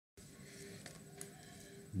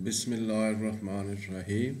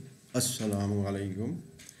बिस्मिल्लाहिर्रहमानिर्रहीम। अस्सलामु अलैकुम।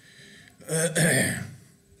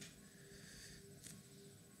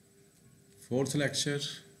 Fourth lecture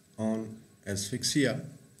on asphyxia.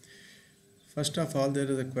 First of all, there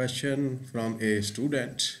is a question from a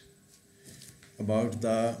student about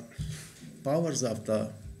the powers of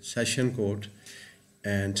the session code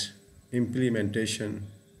and implementation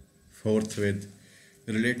forthwith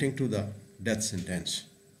relating to the death sentence.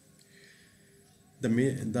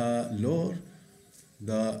 The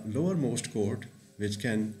lowermost court which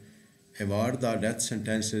can award the death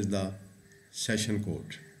sentence is the session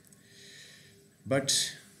court.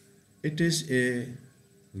 But it is a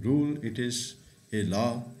rule, it is a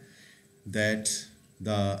law that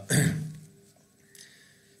the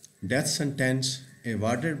death sentence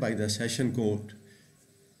awarded by the session court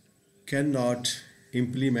cannot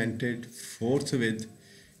implemented forthwith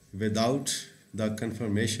without the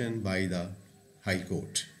confirmation by the high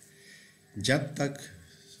court. जब तक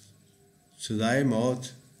सज़ाए मौत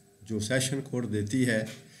जो session court देती है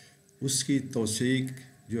उसकी तौसीक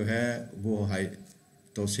जो है वो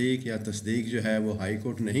तौसीक या तस्दीक जो है वो हाई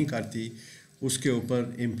कोर्ट नहीं करती, उसके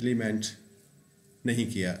ऊपर इम्प्लीमेंट नहीं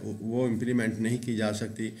की जा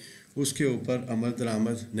सकती, उसके ऊपर अमल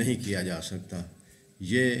दरामद नहीं किया जा सकता।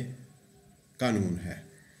 ये कानून है।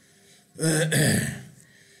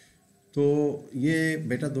 तो ये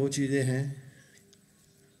बेटा दो चीज़ें हैं,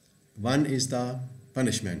 one is the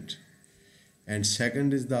punishment and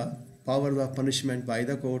second is the power of punishment by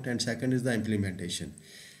the court and second is the implementation।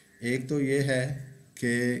 एक तो ये है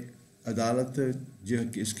कि अदालत जो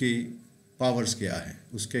इसकी पावर्स क्या है,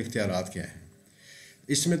 उसके इख्तियारात क्या हैं।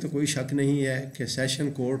 इसमें तो कोई शक नहीं है कि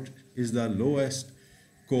session court is the lowest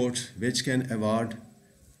court which can award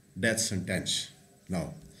death sentence.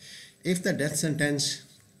 Now if the death sentence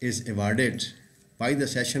is awarded by the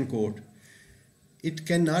session court, it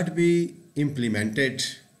cannot be implemented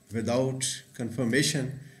without confirmation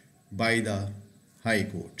by the high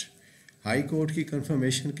court। High court की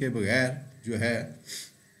confirmation के बगैर जो है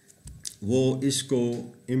वो इसको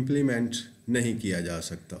implement नहीं किया जा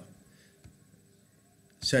सकता,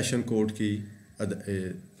 सेशन कोर्ट की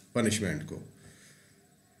punishment को।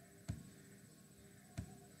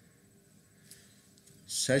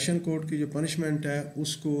 सेशन कोर्ट की जो punishment है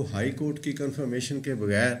उसको हाई कोर्ट की confirmation के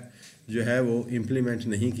बगैर जो है वो इम्प्लीमेंट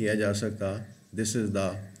नहीं किया जा सकता। This is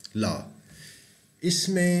the law.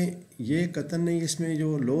 इसमें ये कतन नहीं, इसमें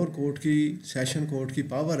जो लोअर कोर्ट की सेशन कोर्ट की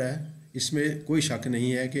पावर है इसमें कोई शक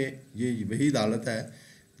नहीं है कि ये वही अदालत है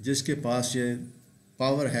जिसके पास ये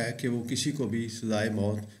पावर है कि वो किसी को भी सज़ाए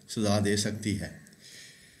मौत सज़ा दे सकती है।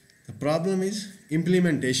 The problem is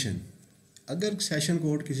implementation. अगर सेशन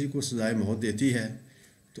कोर्ट किसी को सज़ाए मौत देती है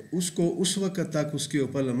तो उसको उस वक्त तक उसके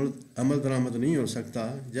ऊपर अमल दरामद नहीं हो सकता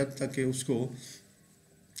जब तक कि उसको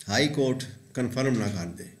हाई कोर्ट कंफर्म ना कर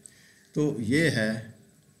दे। तो ये है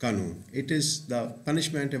कानून। It is the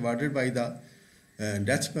punishment awarded by the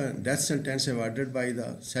death sentence awarded by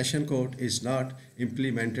the session court is not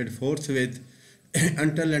implemented forthwith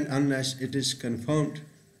until and unless it is confirmed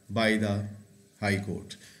by the high court।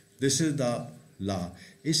 This is the law।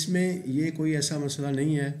 इसमें ये कोई ऐसा मसला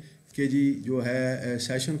नहीं है कि जी जो है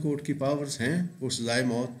सेशन कोर्ट की पावर्स हैं वो सज़ाए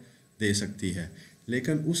मौत दे सकती है,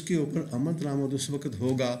 लेकिन उसके ऊपर अमल दरामद उस वक्त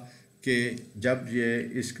होगा कि जब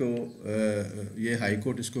ये हाई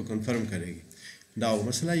कोर्ट इसको कंफर्म करेगी। नाउ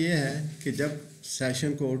मसला ये है कि जब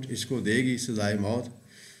सेशन कोर्ट इसको देगी सज़ाए मौत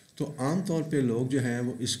तो आम तौर पे लोग जो हैं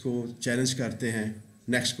वो इसको चैलेंज करते हैं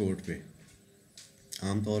नेक्स्ट कोर्ट पे।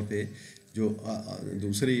 आम तौर पे जो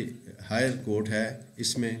दूसरी हायर कोर्ट है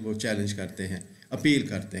इसमें वो चैलेंज करते हैं, अपील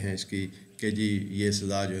करते हैं इसकी कि जी ये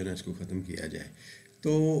सज़ा जो है ना इसको ख़त्म किया जाए।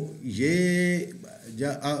 तो ये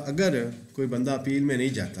अगर कोई बंदा अपील में नहीं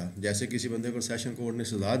जाता, जैसे किसी बंदे को सेशन कोर्ट ने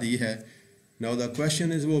सज़ा दी है, नाउ द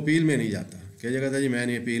क्वेश्चन इज़ वो अपील में नहीं जाता, कह जाएगा था जी मैं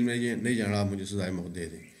नहीं अपील में नहीं जाना, आप मुझे सज़ाए मौत दे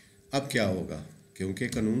दें। अब क्या होगा, क्योंकि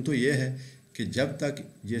कानून तो ये है कि जब तक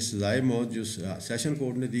ये सज़ाए मौत जो सेशन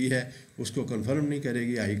कोर्ट ने दी है उसको कन्फर्म नहीं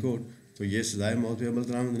करेगी हाई कोर्ट तो ये सज़ाए मौत पे अमल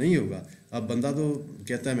दरामद नहीं होगा। अब बंदा तो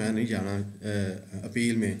कहता है मैं नहीं जाना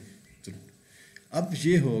अपील में, तो अब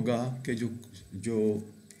ये होगा कि जो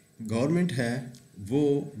गवर्नमेंट है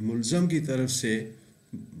वो मुलज़म की तरफ से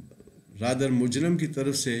रादर मुजरम की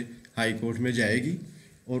तरफ से हाई कोर्ट में जाएगी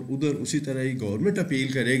और उधर उसी तरह ही गवर्नमेंट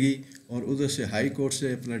अपील करेगी और उधर से हाई कोर्ट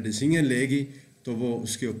से अपना डिसीजन लेगी तो वो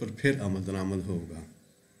उसके ऊपर फिर अमल दरामद होगा।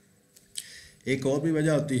 एक और भी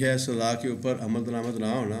वजह होती है सज़ा के ऊपर अमल दरामद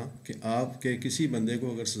ना होना कि आपके किसी बंदे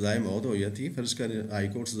को अगर सज़ाए मौत हो जाती है, फ़र्ज़ कर हाई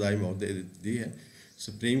कोर्ट सज़ाए मौत दे देती है,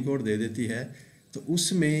 सुप्रीम कोर्ट दे देती है, तो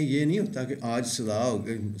उसमें ये नहीं होता कि आज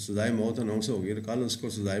सज़ाए मौत अनाउंस हो गई और कल उसको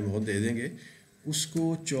सज़ाए मौत दे देंगे।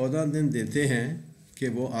 उसको 14 दिन देते हैं कि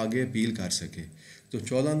वो आगे अपील कर सके। तो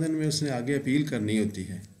 14 दिन में उसने आगे अपील करनी होती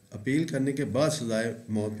है। अपील करने के बाद सज़ाए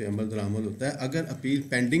मौत पे अमल दरामद होता है। अगर अपील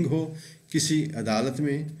पेंडिंग हो किसी अदालत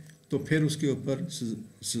में तो फिर उसके ऊपर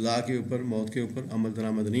सज़ा के ऊपर, मौत के ऊपर अमल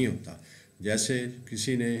दरामद नहीं होता। जैसे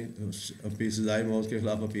किसी ने अपनी सज़ाए मौत के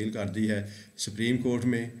ख़िलाफ़ अपील कर दी है सुप्रीम कोर्ट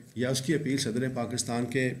में, या उसकी अपील सदर पाकिस्तान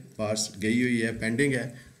के पास गई हुई है, पेंडिंग है,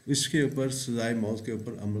 इसके ऊपर सज़ाए मौत के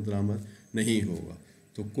ऊपर अमल दरामद नहीं होगा।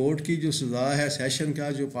 तो कोर्ट की जो सज़ा है, सेशन का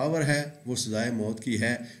जो पावर है, वो सज़ाए मौत की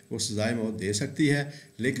है, वो सज़ाए मौत दे सकती है,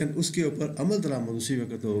 लेकिन उसके ऊपर अमल दरामद उसी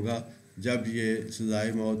वक्त होगा जब ये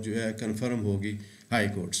सज़ाए मौत जो है कन्फर्म होगी हाई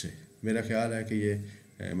कोर्ट से। मेरा ख्याल है कि ये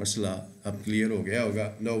मसला अब क्लियर हो गया होगा।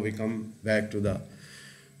 Now we come back to the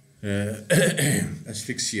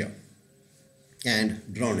asphyxia and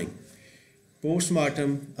drowning.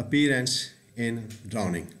 Postmortem appearance in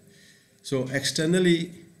drowning. So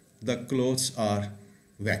externally the clothes are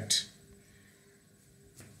wet.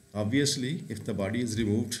 Obviously, if the body is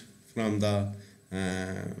removed from the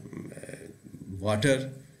water,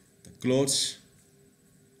 the clothes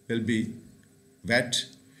will be wet.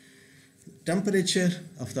 Temperature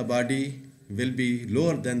of the body will be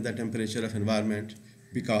lower than the temperature of environment,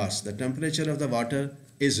 because the temperature of the water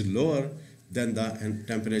is lower than the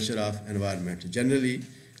temperature of environment. Generally,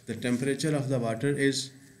 the temperature of the water is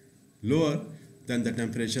lower than the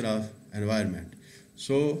temperature of environment.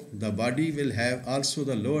 So the body will have also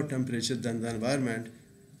the lower temperature than the environment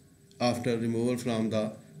after removal from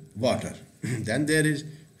the water. Then there is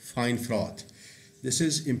fine froth. This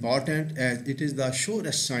is important as it is the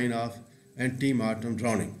surest sign of ante-mortem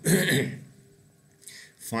drowning.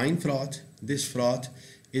 Fine froth, this froth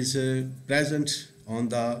is present on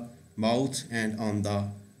the mouth and on the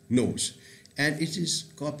nose, and it is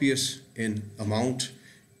copious in amount,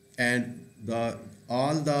 and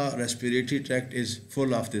all the respiratory tract is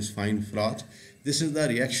full of this fine froth. This is the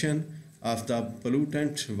reaction of the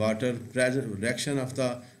pollutant water, reaction of the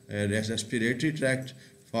respiratory tract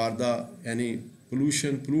for the any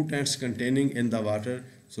pollutants containing in the water.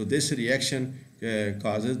 So this reaction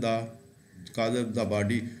causes the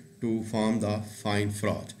body to form the fine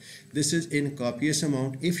froth. This is in copious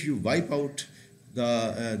amount. If you wipe out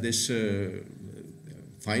this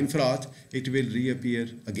fine froth, it will reappear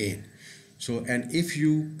again. So, and if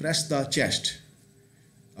you press the chest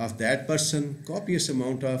of that person, copious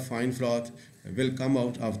amount of fine froth will come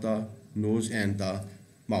out of the nose and the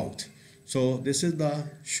mouth. So this is the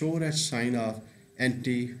surest sign of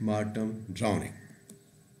ante-mortem drowning.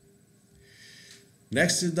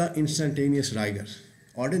 Next is the instantaneous rigor.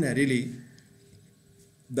 Ordinarily,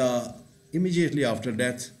 immediately after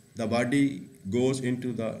death, the body goes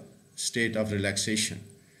into the state of relaxation,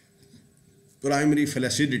 primary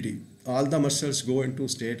flaccidity. All the muscles go into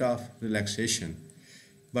state of relaxation.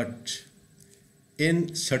 But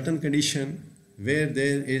in certain condition where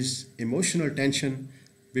there is emotional tension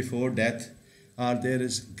before death, or there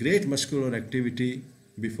is great muscular activity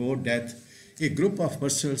before death, a group of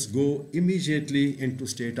muscles go immediately into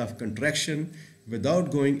state of contraction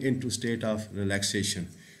without going into state of relaxation.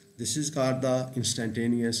 This is called the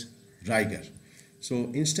instantaneous rigor. So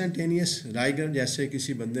instantaneous rigor, जैसे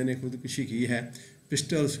किसी बंदे ने खुदकुशी की है,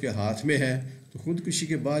 pistol उसके हाथ में है, तो खुदकुशी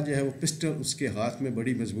के बाद जो है वो पिस्टल उसके हाथ में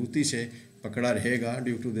बड़ी मजबूती से पकड़ा रहेगा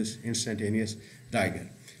due to this instantaneous rigor.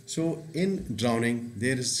 So in drowning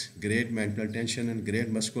there is great mental tension and great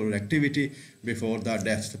muscular activity before the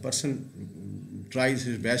death. The person tries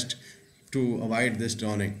his best to avoid this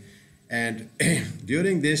drowning, and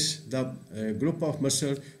during this the group of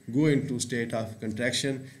muscles go into state of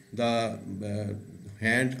contraction. The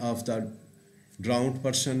hand of the drowned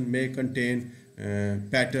person may contain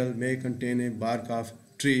petal, may contain a bark of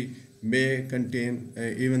tree, may contain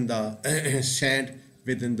even the sand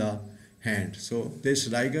within the hand. So this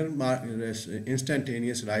rigor,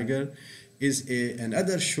 instantaneous rigor, is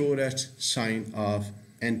another surest sign of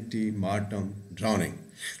ante-mortem drowning.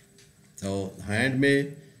 So hand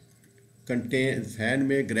may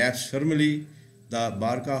grasp firmly the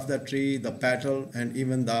bark of the tree, the petal, and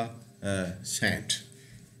even the sand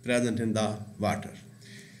present in the water.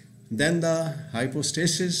 Then the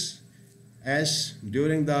hypostasis, as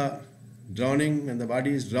during the drowning, when the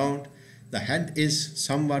body is drowned, the head is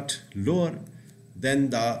somewhat lower than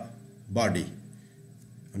the body.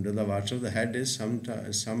 Under the water, the head is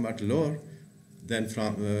somewhat lower than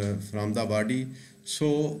from the body.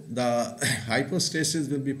 So the hypostasis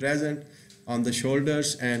will be present on the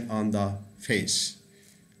shoulders and on the face.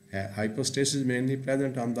 Hypostasis mainly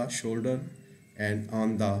present on the shoulder and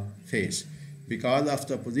on the face, because of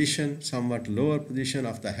the position, somewhat lower position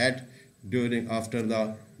of the head after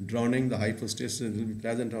the drowning, the hypostasis will be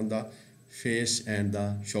present on the face and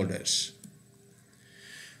the shoulders.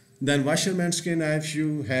 Then washerman skin, if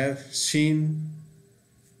you have seen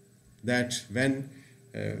that when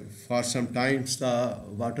for some times the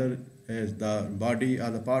water, the body or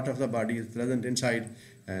the part of the body is present inside,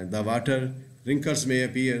 the water, wrinkles may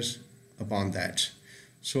appear upon that.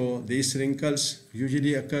 So these wrinkles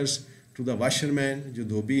usually occurs to the washerman. जो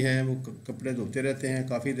धोबी हैं वो कपड़े धोते रहते हैं,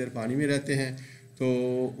 काफ़ी देर पानी में रहते हैं,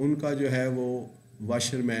 तो उनका जो है वो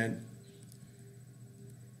washerman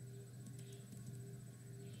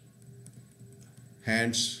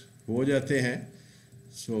hands हो जाते हैं.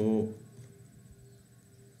 So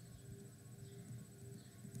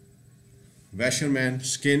washerman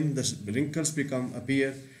skin, the wrinkles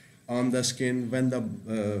appear on the skin when the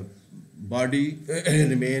body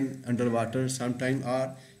remain underwater sometime,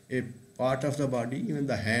 or a part of the body, even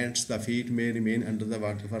the hands, the feet may remain under the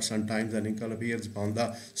water for some time. The wrinkle appears on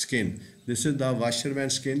the skin. This is the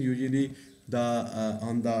washerman skin. Usually the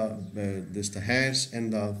on the the hands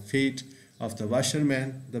and the feet of the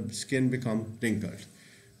washerman, the skin become wrinkled.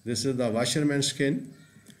 This is the washerman skin.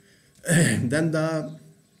 Then the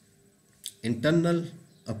internal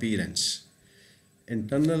appearance.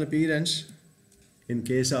 Internal appearance, in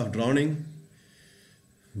case of drowning,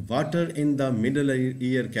 water in the middle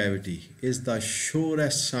ear cavity is the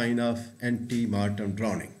surest sign of ante-mortem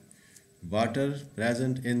drowning. Water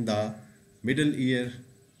present in the middle ear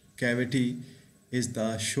cavity is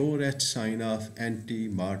the surest sign of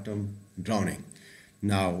ante-mortem drowning.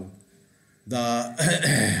 Now,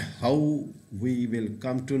 how we will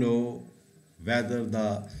come to know whether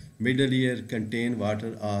the middle ear contain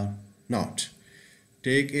water or not.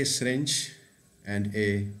 Take a syringe and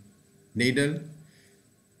a needle,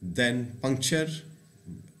 then puncture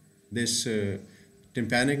this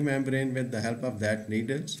tympanic membrane with the help of that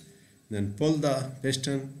needles, then pull the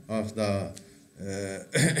piston of the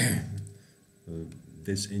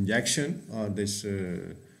this injection or this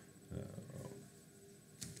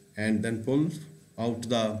and then pull out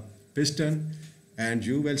the piston, and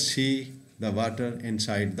you will see the water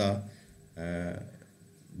inside the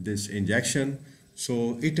this injection.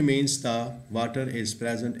 So it means the water is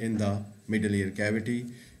present in the middle ear cavity.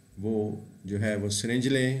 वो जो है वो syringe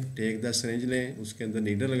लें, take the syringe लें, उसके अंदर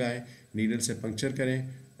needle लगाएं, needle से puncture करें,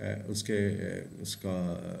 उसका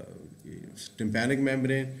tympanic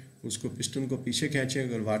membrane, उसको piston को पीछे खींचें,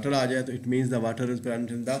 अगर water आ जाए तो it means the water is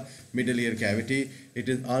present in the middle ear cavity. It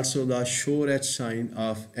is also the surest sign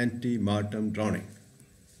of ante-mortem drowning.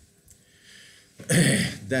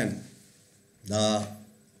 Then the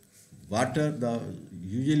water,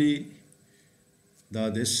 usually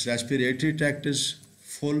this respiratory tract is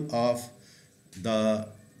full of the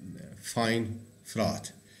fine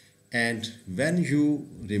froth, and when you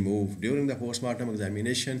remove, during the postmortem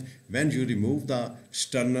examination, when you remove the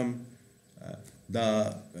sternum,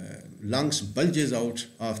 the lungs bulges out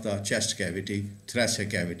of the chest cavity, thoracic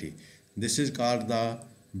cavity. This is called the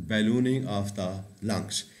ballooning of the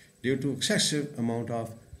lungs. Due to excessive amount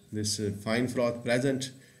of this fine froth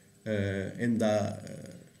present in the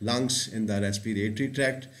lungs, in the respiratory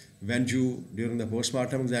tract, when you, during the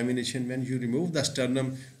postmortem examination, when you remove the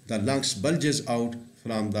sternum, the lungs bulges out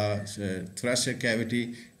from the thoracic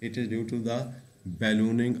cavity. It is due to the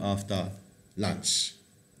ballooning of the lungs.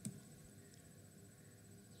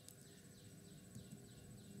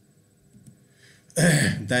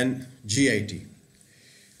 Then GIT.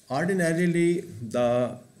 Ordinarily,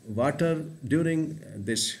 the water during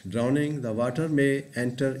this drowning, the water may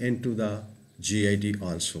enter into the GIT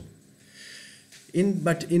also.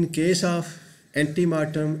 But in case of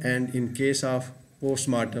antemortem and in case of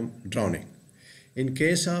postmortem drowning, in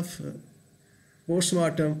case of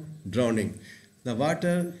postmortem drowning, the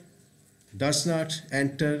water does not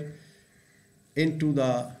enter into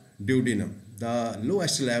the duodenum. The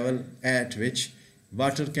lowest level at which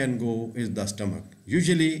water can go is the stomach.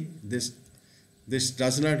 Usually this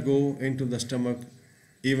does not go into the stomach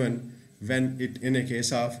even when it in a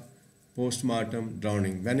case of postmortem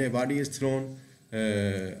drowning. When a body is thrown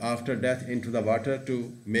after death into the water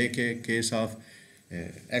to make a case of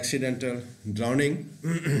accidental drowning,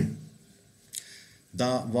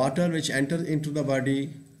 the water which enters into the body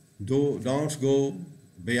don't go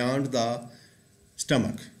beyond the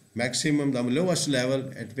stomach. Maximum, the lowest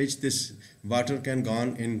level at which this water can go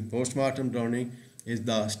in postmortem drowning is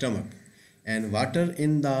the stomach. And water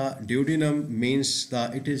in the duodenum means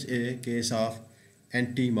that it is a case of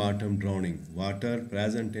antemortem drowning. Water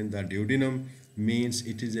present in the duodenum means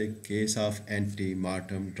it is a case of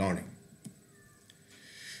antemortem drowning.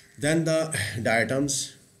 Then the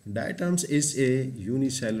diatoms. Diatoms is a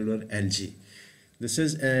unicellular algae. This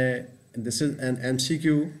is an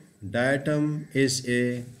MCQ. Diatom is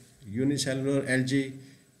a unicellular algae.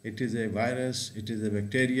 It is a virus. It is a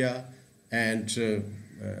bacteria, and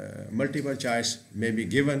multiple choice may be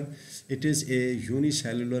given. It is a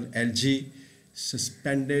unicellular algae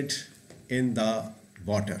suspended in the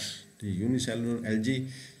water. The unicellular algae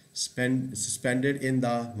suspended in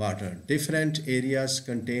the water. Different areas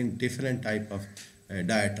contain different type of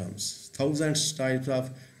diatoms. Thousands types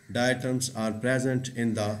of diatoms are present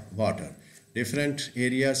in the water. Different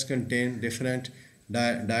areas contain different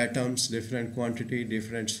diatoms, different quantity,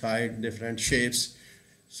 different size, different shapes.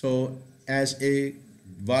 So as a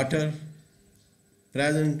water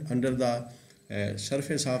present under the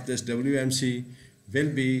surface of this WMC will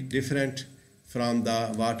be different from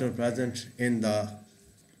the water present in the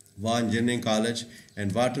War Engineering College,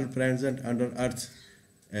 and water present under earth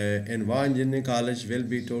in War Engineering College will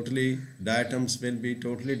be diatoms will be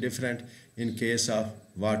totally different in case of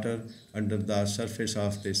water under the surface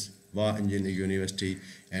of this War Engineering University,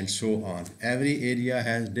 and so on. Every area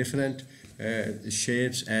has different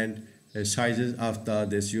shapes and sizes of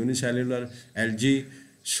this unicellular algae.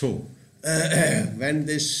 So when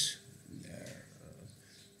this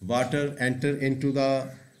water enter into the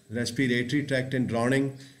respiratory tract and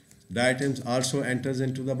drowning, diatoms also enters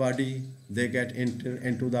into the body. They get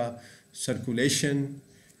into the circulation,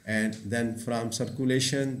 and then from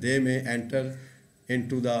circulation they may enter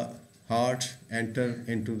into the heart, enter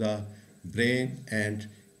into the brain, and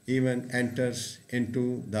even enters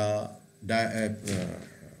into the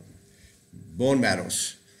bone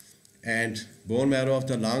marrows. And bone marrow of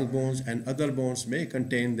the long bones and other bones may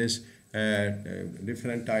contain this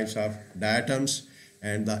different types of diatoms,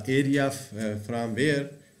 and the area from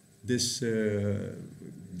where this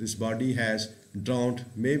body has drowned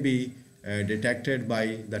may be detected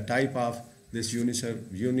by the type of this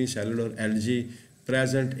unicellular algae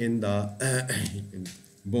present in the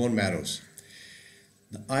bone marrows.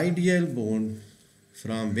 The ideal bone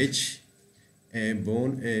from which a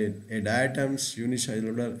diatom's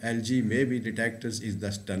unicellular algae may be detected is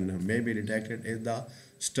the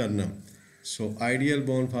sternum. So ideal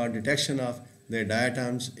bone for detection of the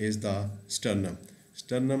diatoms is the sternum.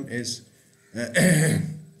 Sternum is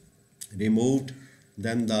removed,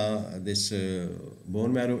 then this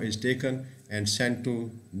bone marrow is taken and sent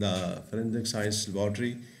to the forensic science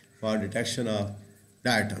laboratory for detection of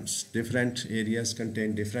diatoms. Different areas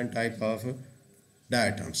contain different type of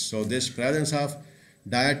diatoms. So this presence of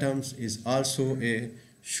diatoms is also a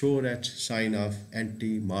surest sign of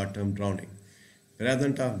ante-mortem drowning.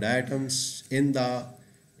 Presence of diatoms in the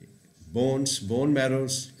bone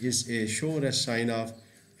marrows is a surest sign of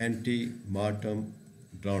ante-mortem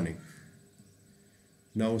drowning.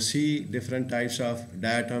 Now see different types of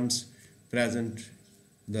diatoms present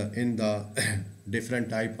in the different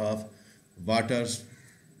type of waters.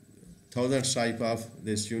 Thousands type of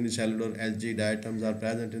this unicellular algae diatoms are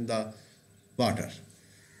present in the water.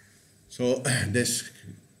 So this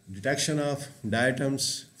detection of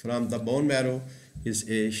diatoms from the bone marrow is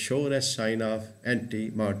a surest sign of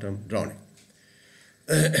ante-mortem drowning.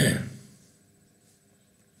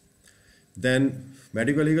 Then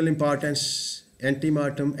medical legal importance,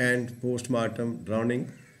 ante-mortem and post-mortem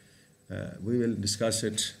drowning. We will discuss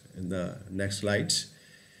it in the next slides.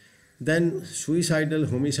 Then suicidal,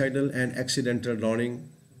 homicidal and accidental drowning.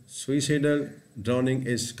 Suicidal drowning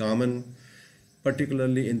is common,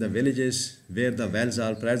 particularly in the villages where the wells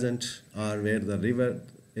are present, or where the river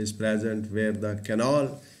is present, where the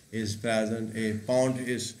canal is present, a pond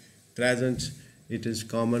is present. It is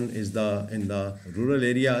common in the rural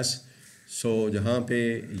areas. So जहाँ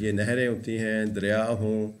पे ये नहरें होती हैं, दरिया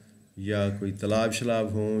हों या कोई तालाब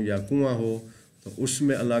शलाब हों या कुआं हो, तो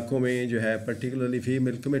उसमें इलाकों में जो है particularly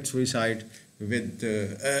female commit suicide with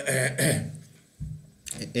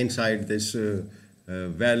inside this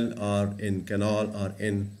well or in canal or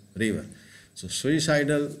in river. So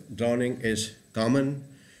suicidal drowning is common.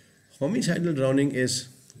 Homicidal drowning is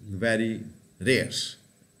very rare.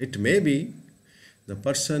 It may be the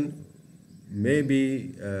person may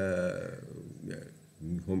be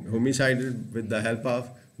homicided with the help of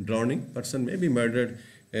drowning. Person may be murdered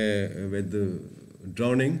with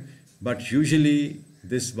drowning, but usually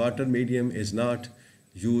this water medium is not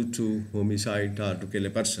used to homicide or to kill a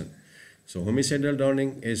person. So homicidal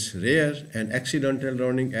drowning is rare, and accidental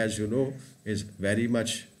drowning, as you know, is very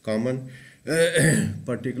much common,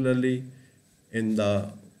 particularly in the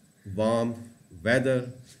warm weather.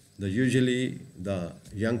 Usually the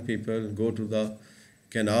young people go to the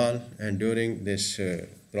canal, and during this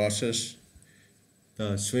process,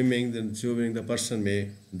 the person may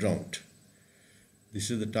drown. This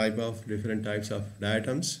is the different types of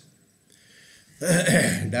diatoms.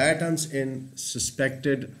 Diatoms in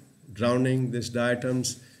suspected drowning. These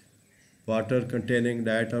diatoms, water containing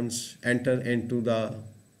diatoms, enter into the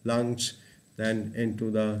lungs, then into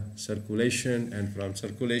the circulation, and from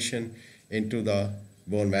circulation into the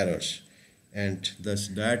bone marrows. And thus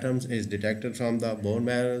diatoms is detected from the bone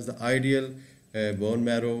marrows. The ideal bone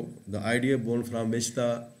marrow, the ideal bone from which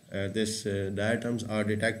this diatoms are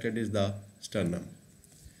detected is the sternum.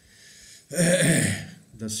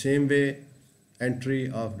 The same way, entry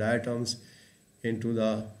of diatoms into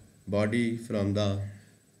the body from the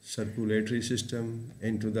circulatory system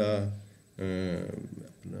into the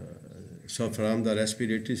so from the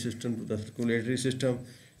respiratory system to the circulatory system,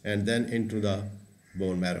 and then into the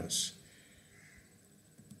bone marrows.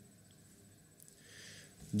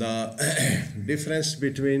 The difference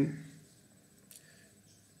between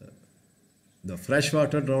the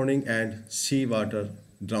freshwater drowning and seawater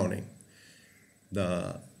drowning.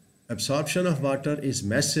 The absorption of water is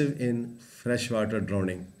massive in freshwater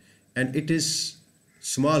drowning, and it is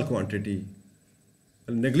small quantity,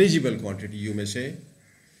 a negligible quantity, you may say,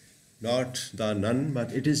 not the none,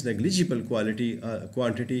 but it is negligible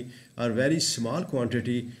quantity or very small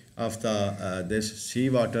quantity of the this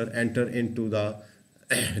seawater enter into the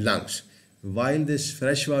lungs, while this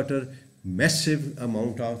freshwater, massive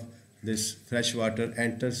amount of this freshwater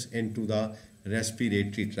enters into the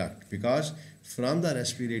respiratory tract, because from the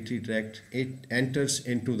respiratory tract it enters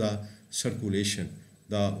into the circulation.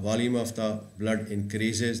 The volume of the blood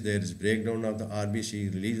increases, there is breakdown of the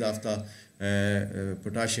RBC, release of the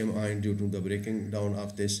potassium ion due to the breaking down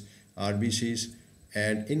of this RBCs.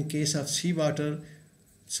 And in case of seawater,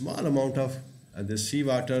 small amount of the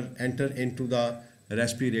seawater enter into the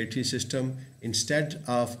respiratory system. Instead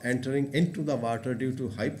of entering into the water due to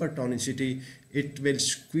hypertonicity, it will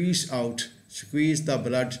squeeze the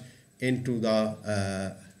blood into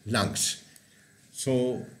the lungs.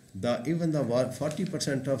 So even the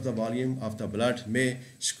 40% of the volume of the blood may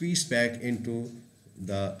squeeze back into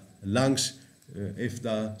the lungs if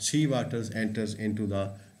the seawater enters into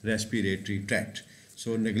the respiratory tract.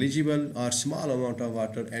 So negligible or small amount of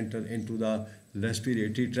water enter into the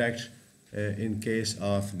respiratory tract in case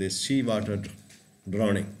of this seawater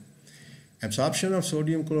drowning. Absorption of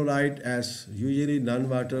sodium chloride, as usually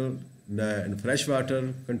non-water and fresh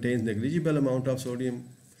water contains negligible amount of sodium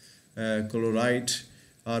chloride,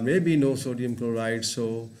 or maybe no sodium chloride,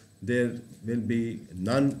 so there will be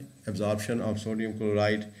non-absorption of sodium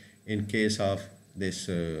chloride in case of this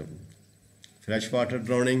freshwater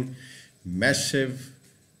drowning. Massive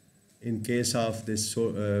in case of this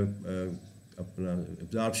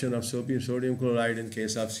absorption of sodium chloride in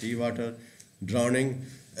case of seawater drowning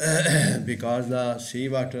because the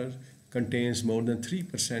seawater contains more than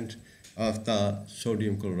 3% of the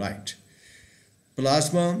sodium chloride.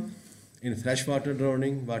 Plasma in freshwater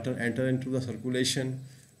drowning, water enter into the circulation,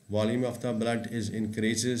 volume of the blood is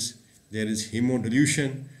increases, there is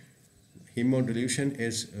hemodilution. Hemodilution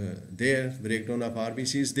is there, breakdown of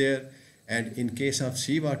RBC is there, and in case of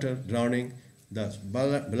seawater drowning, the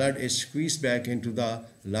blood is squeezed back into the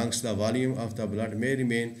lungs. The volume of the blood may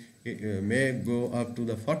remain, may go up to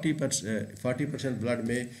the 40% blood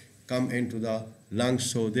may come into the lungs,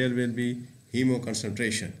 so there will be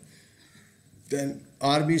hemoconcentration. Then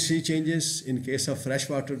RBC changes in case of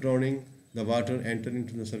freshwater drowning, the water enter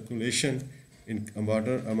into the circulation, in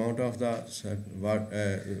water amount of the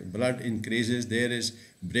blood increases, there is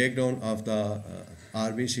breakdown of the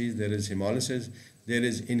RBCs, there is hemolysis, there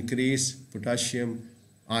is increased potassium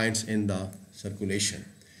ions in the circulation.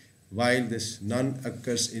 While this none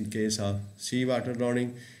occurs in case of seawater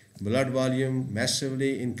drowning, blood volume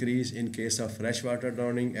massively increase in case of freshwater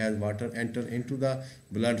drowning as water enter into the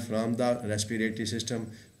blood from the respiratory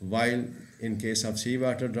system, while in case of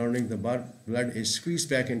seawater drowning, the blood is squeezed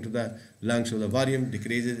back into the lungs, so the volume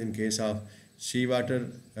decreases in case of seawater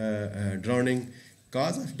drowning.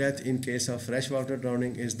 Cause of death in case of freshwater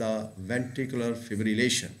drowning is the ventricular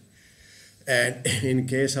fibrillation, and in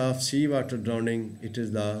case of seawater drowning, it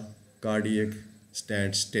is the cardiac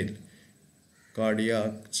standstill.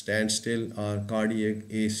 Cardiac standstill or cardiac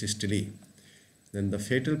asystole. Then the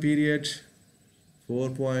fatal period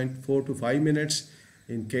 4.4 to 5 minutes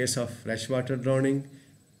in case of freshwater drowning,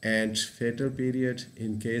 and fatal period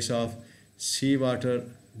in case of seawater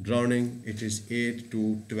drowning, it is 8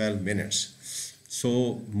 to 12 minutes.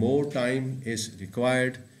 So more time is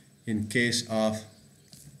required in case of,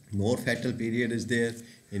 more fatal period is there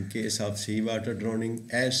in case of seawater drowning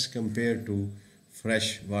as compared to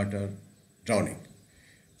freshwater drowning.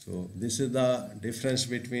 So this is the difference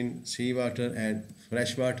between seawater and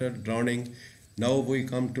freshwater drowning. Now we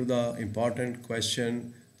come to the important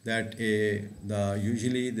question that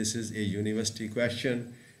usually this is a university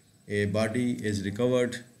question. A body is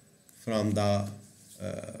recovered from the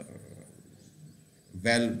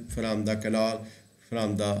well, from the canal,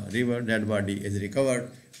 from the river, dead body is recovered.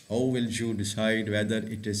 How will you decide whether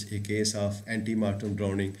it is a case of ante-mortem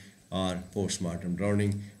drowning or post-mortem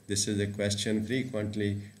drowning? This is a question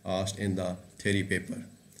frequently asked in the theory paper.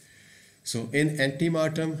 So in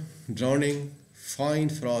ante-mortem drowning, fine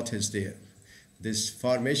froth is there. This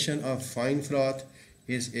formation of fine froth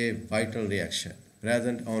is a vital reaction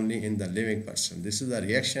present only in the living person. This is the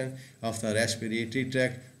reaction of the respiratory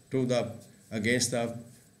tract against the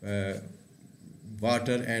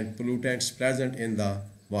water and pollutants present in the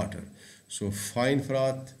water. So fine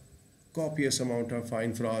froth, copious amount of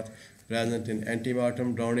fine froth present in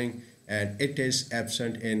ante-mortem drowning, and it is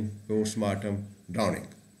absent in post-mortem drowning.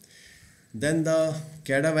 Then the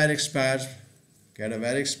cadaveric spasm,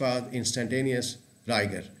 instantaneous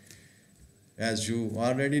rigor. As you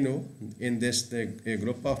already know, in this a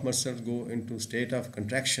group of muscles go into state of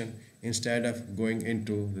contraction instead of going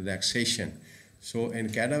into relaxation. So in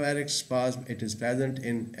cadaveric spasm, it is present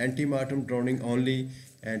in ante-mortem drowning only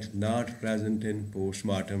and not present in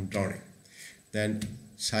post-mortem drowning. Then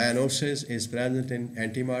cyanosis is present in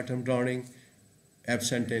ante-mortem drowning,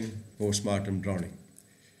 absent in post-mortem drowning.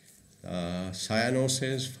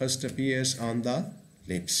 Cyanosis first appears on the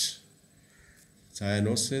lips.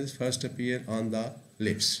 Cyanosis first appears on the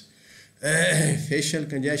lips. Facial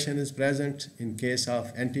congestion is present in case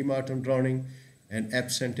of ante-mortem drowning and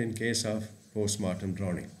absent in case of post-mortem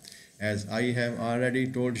drowning. As I have already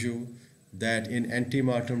told you that in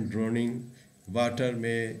ante-mortem drowning, water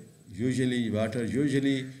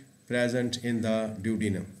usually present in the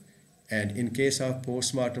duodenum, and in case of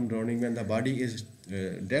post-mortem drowning, when the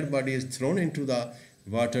dead body is thrown into the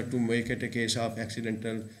water to make it a case of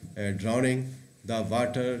accidental drowning, the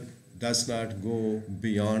water does not go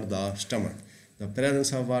beyond the stomach. The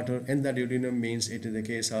presence of water in the duodenum means it is a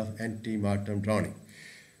case of ante-mortem drowning.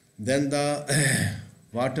 Then the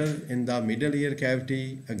water in the middle ear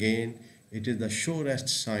cavity, again, it is the surest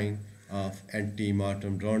sign of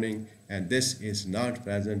ante-mortem drowning, and this is not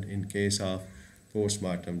present in case of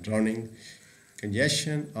post-mortem drowning.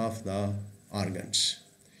 Congestion of the organs.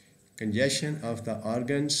 Congestion of the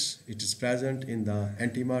organs, it is present in the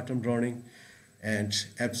ante-mortem drowning and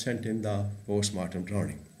absent in the post-mortem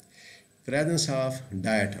drowning. Presence of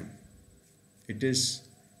diatom. It is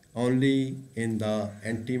only in the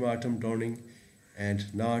ante-mortem drowning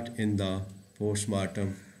and not in the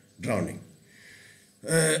post-mortem drowning.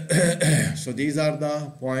 So these are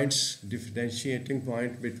the points, differentiating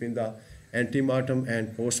point between the ante-mortem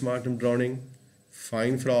and post-mortem drowning: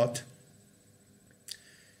 fine froth,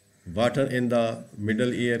 water in the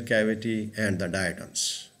middle ear cavity, and the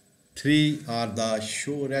diatoms. Three are the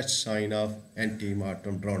surest sign of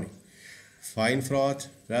ante-mortem drowning. Fine froth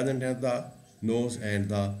present at the nose and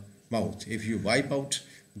the mouth. If you wipe out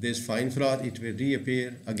this fine froth, it will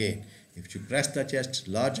reappear again. If you press the chest,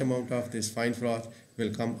 large amount of this fine froth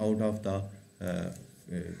will come out of the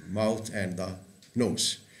mouth and the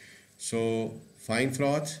nose. So fine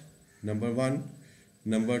froth, number one.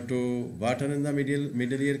 Number two, water in the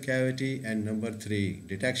middle ear cavity. And number three,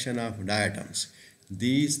 detection of diatoms.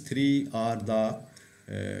 These three are the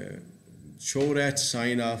surest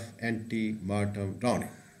sign of ante-mortem drowning.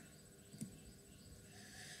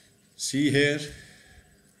 See here,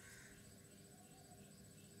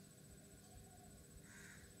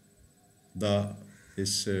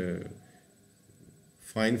 this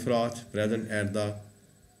fine froth present at the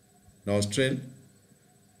nostril.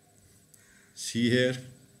 See here,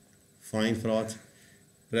 fine froth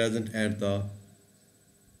present at the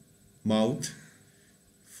mouth,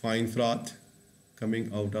 fine froth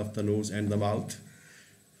coming out of the nose and the mouth,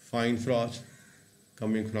 fine froth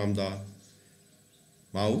coming from the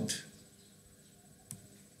mouth,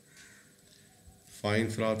 fine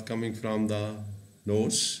froth coming from the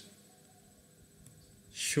nose.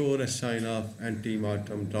 Sure, a sign of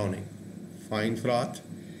ante-mortem drowning. Fine froth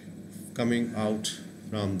coming out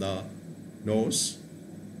from the nose.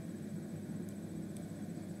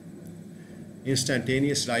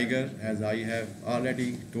 Instantaneous rigor, as I have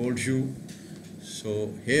already told you.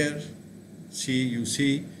 So here, you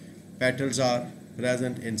see petals are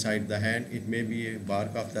present inside the hand. It may be a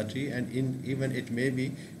bark of the tree, and even it may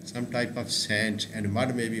be some type of sand and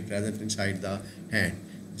mud may be present inside the hand.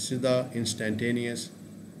 This is the instantaneous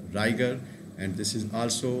rigor, and this is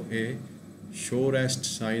also a surest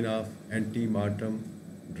sign of ante-mortem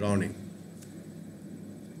drowning.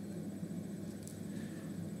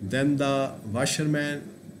 Then the washerman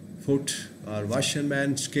foot or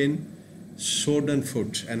washerman skin, sodden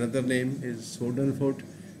foot. Another name is sodden foot.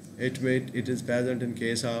 It is present in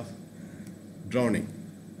case of drowning,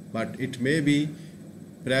 but it may be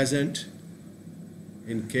present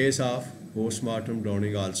in case of post-mortem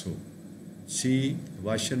drowning also. See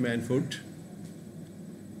washerman foot,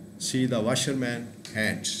 see the washerman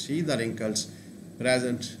hand, see the wrinkles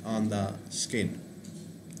present on the skin.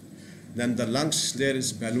 Then the lungs, there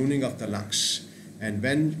is ballooning of the lungs. And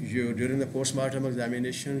when you, during the post-mortem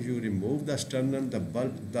examination, you remove the sternum,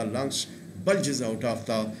 the lungs bulges out of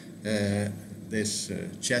the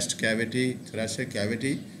chest cavity, thoracic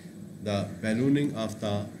cavity, the ballooning of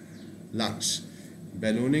the lungs.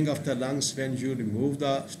 Ballooning of the lungs, when you remove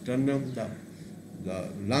the sternum, the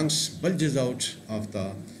lungs bulges out of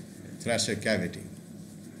the thoracic cavity.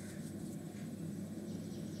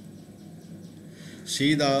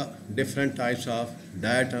 See the different types of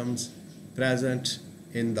diatoms present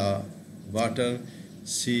in the water.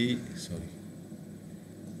 See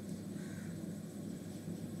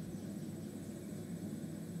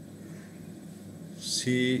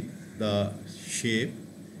the shape,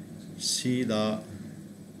 see the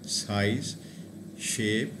size,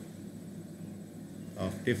 shape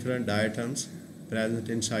of different diatoms present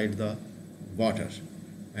inside the water.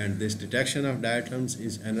 And this detection of diatoms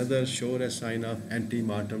is another surest sign of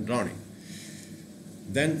ante-mortem drowning.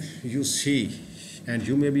 Then you see, and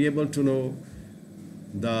you may be able to know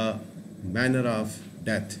the manner of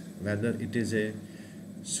death, whether it is a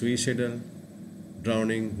suicidal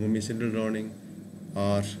drowning, homicidal drowning,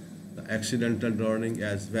 or the accidental drowning,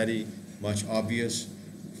 as very much obvious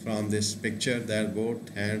from this picture that both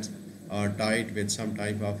hands are tied with some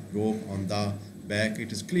type of rope on the back.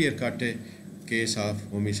 It is clear-cut a case of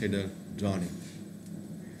homicidal drowning.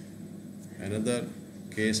 Another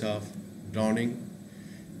case of drowning.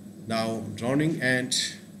 Now, drowning and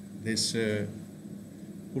this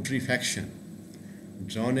putrefaction.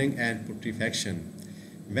 Drowning and putrefaction.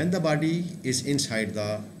 When the body is inside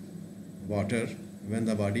the water,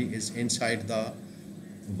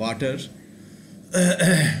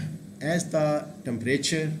 as the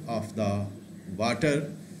temperature of the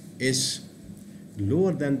water is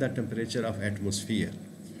lower than the temperature of atmosphere.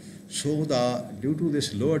 So due to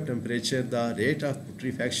this lower temperature, the rate of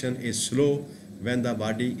putrefaction is slow when the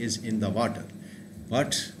body is in the water.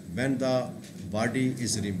 But when the body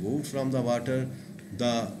is removed from the water,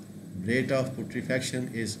 the rate of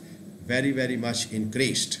putrefaction is very, very much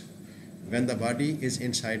increased. When the body is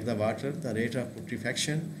inside the water, the rate of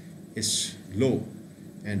putrefaction is low.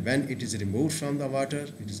 And when it is removed from the water,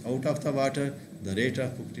 it is out of the water, the rate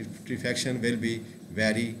of putrefaction will be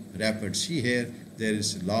very rapid. See here, there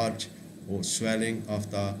is large swelling of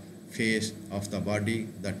the face of the body.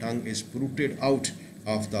 The tongue is protruded out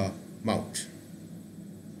of the mouth.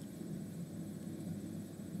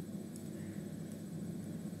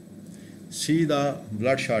 See the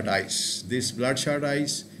bloodshot eyes. This bloodshot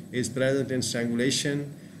eyes is present in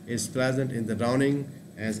strangulation, is present in the drowning,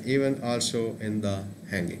 as even also in the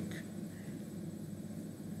hanging.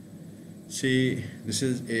 See, this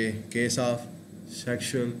is a case of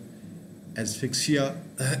sexual asphyxia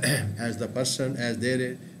as the person, as there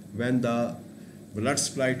is, when the blood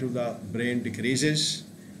supply to the brain decreases,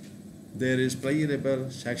 there is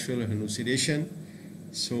pleasurable sexual hallucination.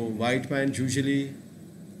 So white men usually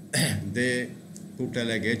they put a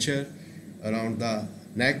ligature around the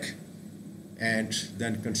neck and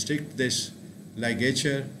then constrict this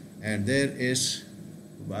ligature, and there is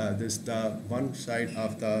the one side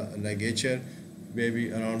of the ligature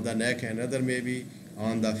maybe around the neck, and other maybe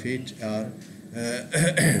on the feet or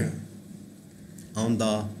on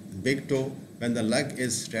the big toe. When the leg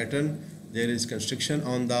is straightened, there is constriction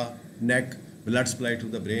on the neck, blood supply to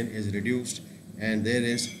the brain is reduced, and there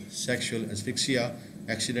is sexual asphyxia.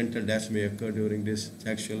 Accidental death may occur during this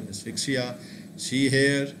sexual asphyxia. See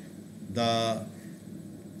here, the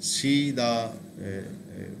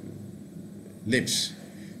lips.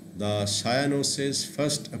 The cyanosis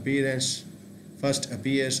first appears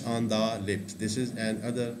on the lips. This is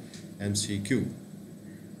another MCQ.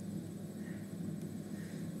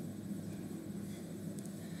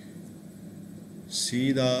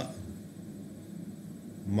 See the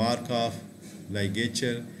mark of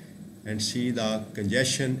ligature and see the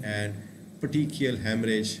congestion and petechial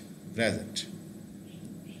hemorrhage present.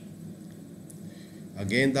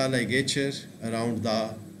 Again the ligature around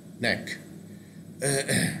the neck.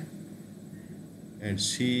 And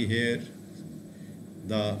see here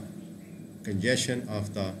the congestion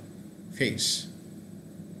of the face.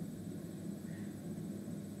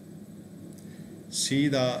 See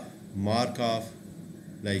the mark of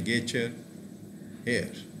ligature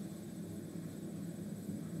here.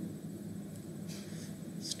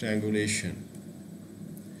 strangulation.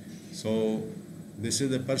 So this is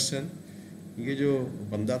the person, ये जो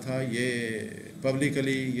बंदा था ये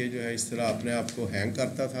publicly ये जो है इस तरह अपने आप को हैंग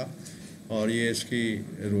करता था, और ये इसकी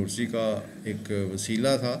रोज़ी का एक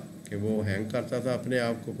वसीला था कि वो हैंग करता था अपने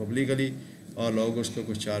आप को पब्लिकली, और लोग उसको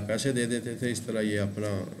कुछ 4 पैसे दे देते थे। इस तरह ये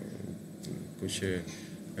अपना कुछ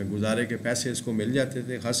गुजारे के पैसे इसको मिल जाते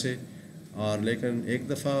थे खासे। और लेकिन एक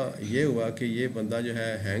दफ़ा ये हुआ कि ये बंदा जो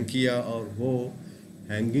है हैंग किया, और वो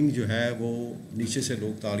हैंगिंग जो है वो नीचे से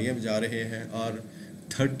लोग तालियां बजा रहे हैं, और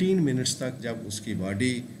 13 मिनट्स तक जब उसकी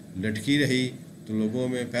बॉडी लटकी रही तो लोगों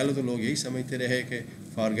में पहले तो लोग यही समझते रहे कि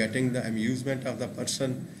for getting the amusement of the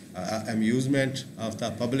person, amusement of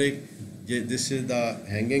the public, this is the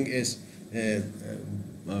hanging is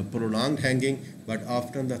prolonged hanging. But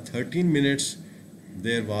after the 13 minutes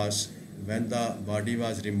there was, when the body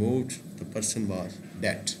was removed, the person was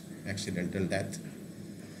dead, accidental death.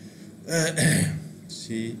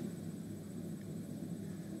 See,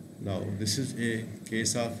 now this is a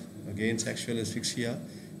case of again sexual asphyxia.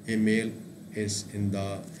 A male is in the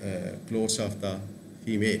clothes of the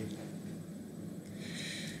female.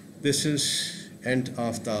 This is end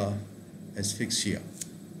of the asphyxia.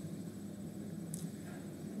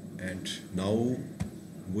 And now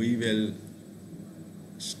we will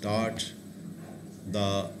start the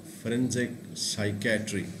forensic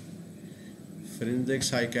psychiatry. Forensic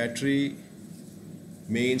psychiatry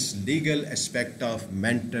means legal aspect of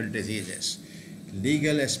mental diseases.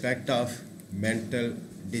 Legal aspect of mental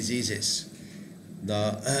diseases. The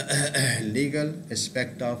legal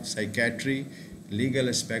aspect of psychiatry,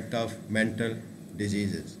 legal aspect of mental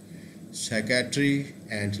diseases. Psychiatry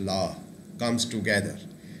and law comes together.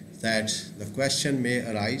 That the question may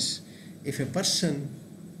arise, if a person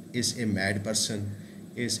is a mad person,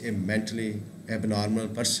 is a mentally abnormal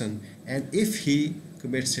person, and if he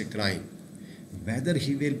commits a crime, whether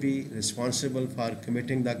he will be responsible for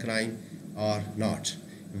committing the crime or not,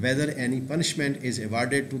 whether any punishment is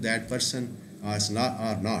awarded to that person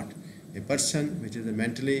or not. A person which is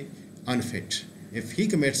mentally unfit, if he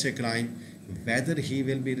commits a crime, whether he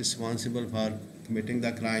will be responsible for committing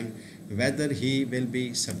the crime, whether he will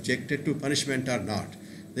be subjected to punishment or not.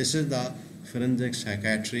 This is the forensic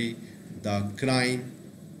psychiatry, the crime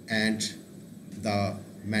and the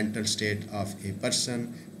mental state of a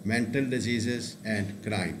person, mental diseases and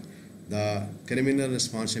crime, the criminal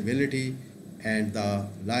responsibility and the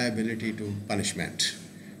liability to punishment.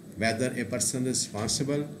 Whether a person is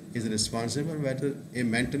responsible, whether a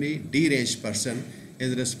mentally deranged person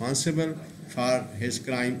is responsible for his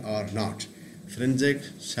crime or not. Forensic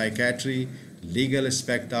psychiatry, legal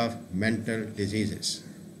aspect of mental diseases.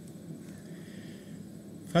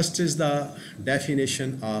 First is the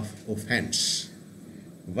definition of offense.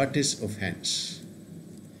 What is offense?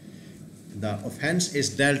 The offense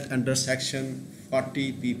is dealt under section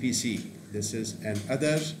 40 PPC. This is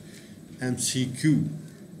another MCQ.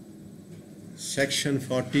 Section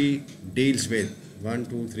 40 deals with 1,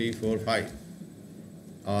 2, 3, 4, 5.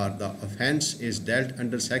 Or the offense is dealt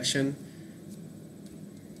under section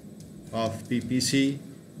of PPC.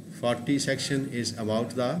 40 section is about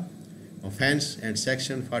the offense, and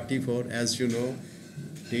section 44, as you know,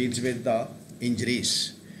 deals with the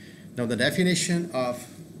injuries. Now the definition of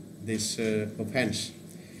this offense: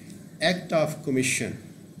 act of commission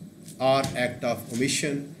or act of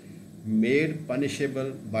omission made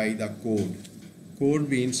punishable by the code. Code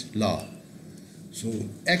means law. So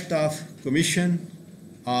act of commission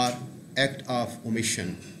or act of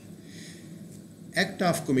omission. Act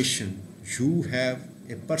of commission,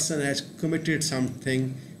 a person has committed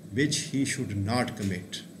something which he should not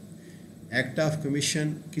commit. Act of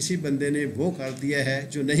commission, किसी बंदे ने वो कर दिया है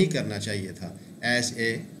जो नहीं करना चाहिए था, as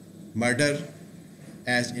a murder,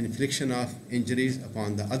 as infliction of injuries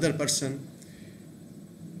upon the other person.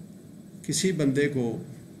 किसी बंदे को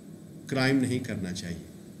क्राइम नहीं करना चाहिए.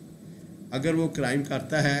 अगर वो क्राइम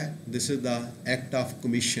करता है, this is the act of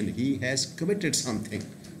commission. He has committed something.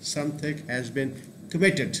 Something has been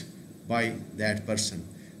committed by that person.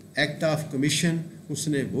 Act of commission,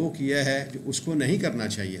 उसने वो किया है जो उसको नहीं करना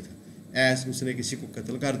चाहिए था. As उसने किसी को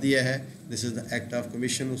कत्ल कर दिया है, this is the act of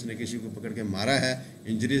commission. उसने किसी को पकड़ के मारा है,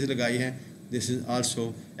 इंजरीज लगाई हैं, this is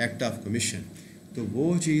also act of commission. तो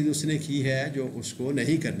वो चीज़ उसने की है जो उसको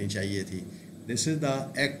नहीं करनी चाहिए थी. This is the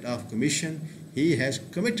act of commission. He has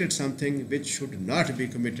committed something which should not be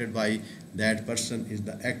committed by that person is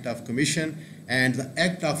the act of commission. And the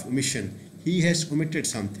act of omission, he has omitted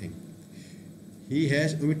something. He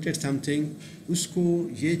has omitted something. उसको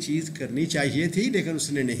ये चीज़ करनी चाहिए थी लेकिन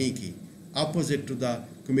उसने नहीं की. Opposite to the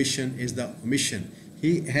commission is the omission.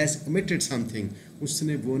 He has omitted something.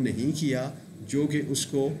 उसने वो नहीं किया जो कि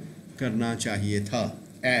उसको करना चाहिए था.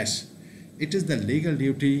 As it is the legal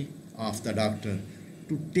duty of the doctor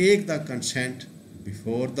to take the consent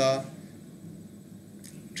before the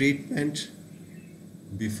treatment,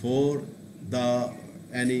 before the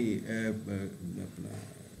any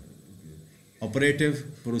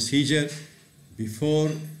operative procedure,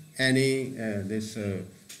 before any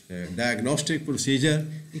diagnostic procedure.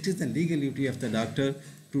 It is the legal duty of the doctor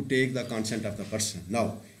to take the consent of the person.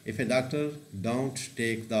 Now, if a doctor don't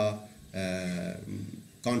take the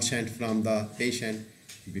consent from the patient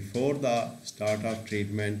before the start of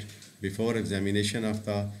treatment, before examination of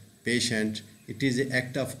the patient, it is an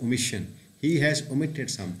act of omission. He has omitted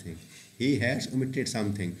something. He has omitted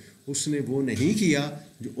something. उसने वो नहीं किया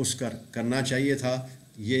जो उसका करना चाहिए था.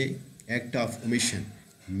 ये act of omission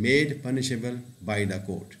made punishable by the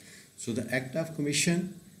court. So the act of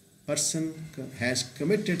commission, person has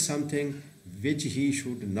committed something which he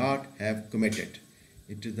should not have committed.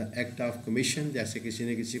 It is the act of commission. जैसे किसी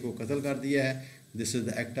ने किसी को कत्ल कर दिया है, this is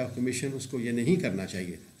the act of commission. उसको ये नहीं करना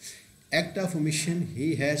चाहिए था. Act of omission,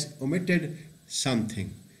 he has omitted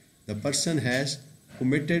something. The person has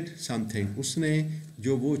omitted something. उसने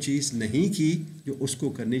जो वो चीज़ नहीं की जो उसको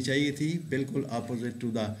करनी चाहिए थी, बिल्कुल opposite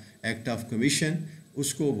to the act of commission.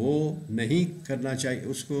 उसको वो नहीं करना चाहिए,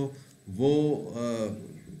 उसको वो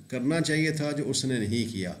करना चाहिए था जो उसने नहीं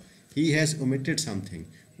किया. He has omitted something.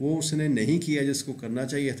 वो उसने नहीं किया जिसको करना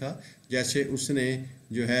चाहिए था. जैसे उसने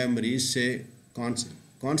जो है मरीज़ से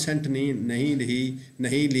consent नहीं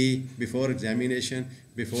ली before examination,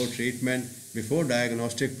 before treatment, before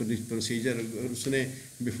diagnostic procedure. अगर उसने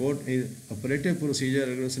बिफोर ऑपरेटिव प्रोसीजर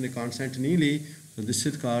अगर उसने consent नहीं ली, तो this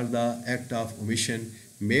is called the act of omission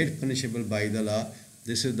made punishable by the law.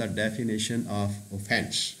 This is the definition of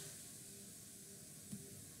offence.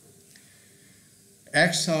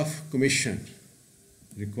 Acts of commission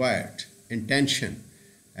required intention.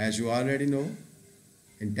 As you already know,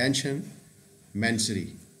 intention,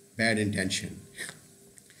 mensory, bad intention.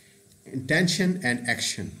 Intention and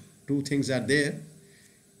action, two things are there.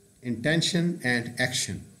 Intention and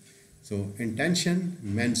action. So intention,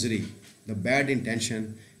 mensory, the bad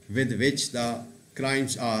intention with which the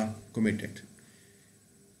crimes are committed.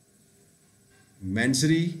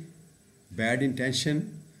 Mensory, bad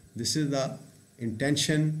intention, this is the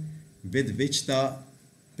intention with which the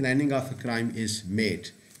planning of a crime is made.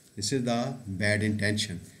 This is the bad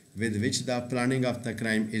intention with which the planning of the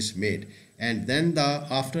crime is made. And then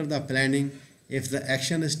after the planning, if the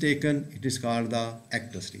action is taken, it is called the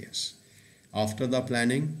actus reus. After the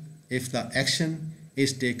planning, if the action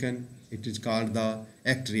is taken, it is called the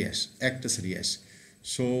actus reus.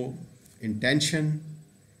 So intention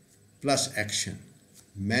plus action,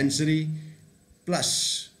 mensory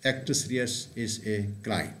plus actus reus is a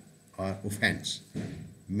crime or offense.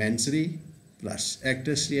 Mensory plus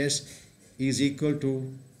actus reus is equal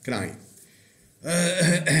to crime.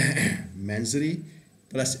 Mensory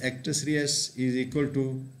plus actus reus is equal to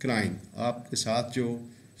crime. आपके साथ जो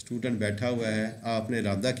student बैठा हुआ है, आपने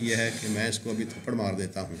इरादा किया है कि मैं इसको अभी थप्पड़ मार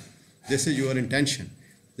देता हूँ. This is your intention.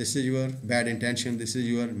 This is your bad intention. This is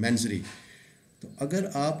your mensory. तो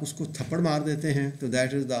अगर आप उसको थप्पड़ मार देते हैं तो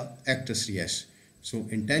that is the actus reus. So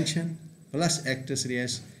intention plus actus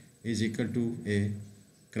reus is equal to a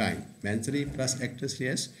crime. Mensory plus actus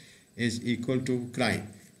reus is equal to crime.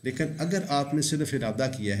 लेकिन अगर आपने सिर्फ इरादा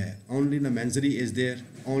किया है, only the mensory is there,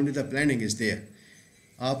 only the planning is there,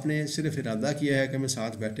 आपने सिर्फ इरादा किया है कि मैं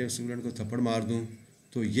साथ बैठे स्टूडेंट को थप्पड़ मार दूं,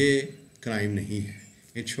 तो ये क्राइम नहीं है.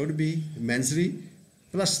 It should be mensory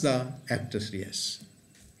plus the actus reus.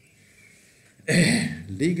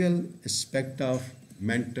 Legal aspect of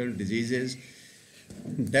mental diseases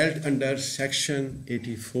dealt under Section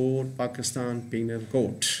 84 Pakistan Penal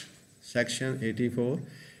Code. Section 84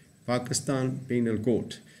 Pakistan Penal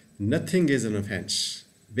Code. Nothing is an offence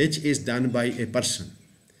which is done by a person.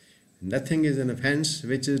 Nothing is an offence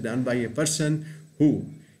which is done by a person who,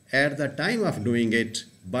 at the time of doing it,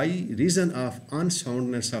 by reason of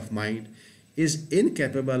unsoundness of mind, is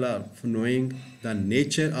incapable of knowing the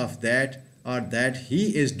nature of that, or that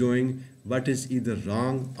he is doing what is either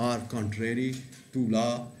wrong or contrary to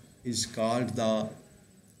law, is called the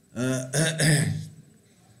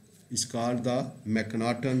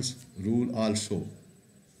McNaughton's rule also.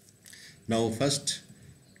 Now first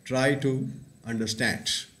try to understand.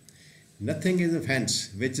 Nothing is offense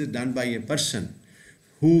which is done by a person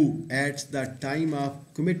who at the time of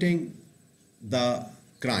committing the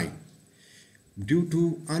crime, due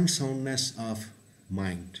to unsoundness of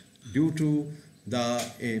mind, due to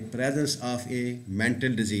the presence of a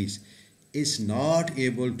mental disease, is not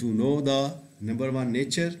able to know the number one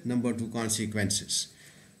nature, number two consequences.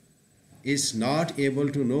 is not able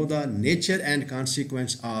to know the nature and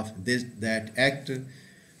consequence of that act,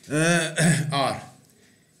 or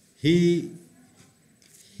he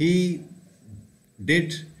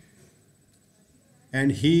did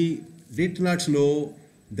and he did not know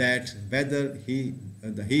that whether he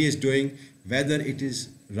is doing, whether it is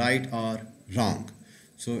right or wrong.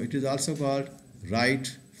 So it is also called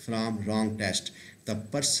right from wrong test. The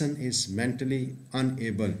person is mentally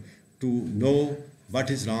unable to know what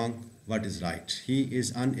is wrong, what is right. He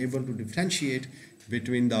is unable to differentiate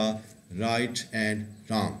between the right and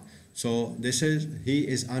wrong. So this is, he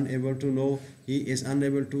is unable to know, he is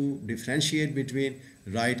unable to differentiate between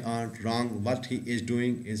right or wrong. What he is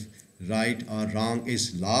doing is right or wrong,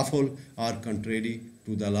 is lawful or contrary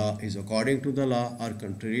to the law, is according to the law or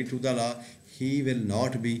contrary to the law. He will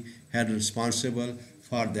not be held responsible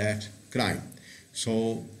for that crime.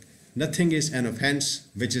 So nothing is an offense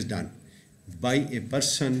which is done by a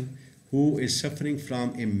person who is suffering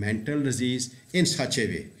from a mental disease in such a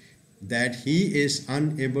way that he is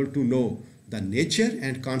unable to know the nature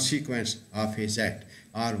and consequence of his act,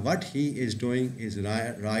 or what he is doing is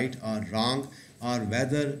right or wrong, or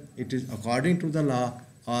whether it is according to the law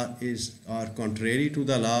or contrary to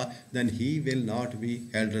the law, then he will not be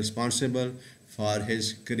held responsible for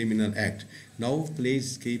his criminal act. Now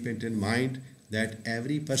please keep it in mind that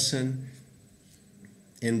every person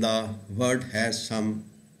in the world has some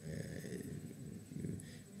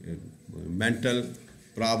mental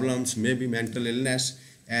problems, maybe mental illness.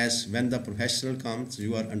 As when the professional comes,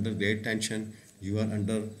 you are under great tension, you are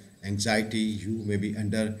under anxiety, you may be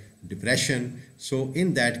under depression. So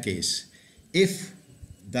in that case, if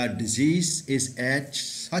the disease is at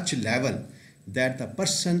such level that the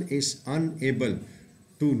person is unable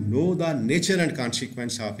to know the nature and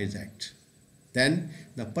consequence of his act, then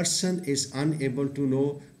the person is unable to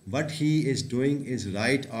know what he is doing is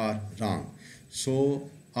right or wrong. So,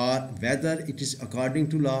 or whether it is according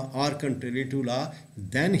to law or contrary to law,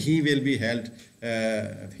 then he will be held,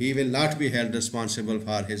 he will not be held responsible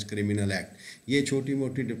for his criminal act. ये छोटी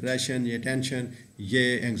मोटी depression, ये tension,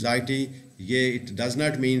 ये anxiety, ये it does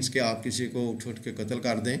not means कि आप किसी को उठ के कत्ल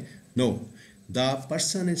कर दें. No, the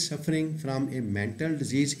person is suffering from a mental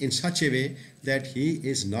disease in such a way that he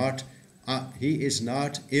is not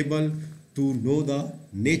able to know the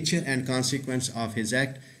nature and consequence of his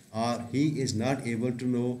act, or he is not able to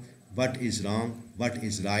know what is wrong, what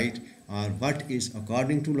is right, or what is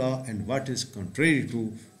according to law and what is contrary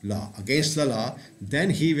to law, against the law, then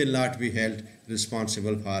he will not be held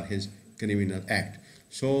responsible for his criminal act.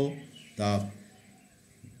 So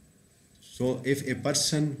if a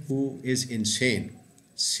person who is insane,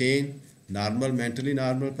 sane, normal, mentally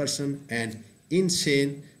normal person, and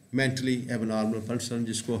insane, mentally abnormal person,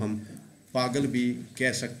 जिसको हम पागल भी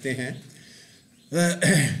कह सकते हैं,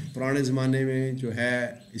 पुराने ज़माने में जो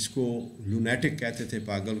है इसको लूनेटिक कहते थे,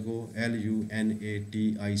 पागल को,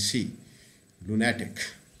 LUNATIC, लूनेटिक,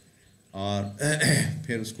 और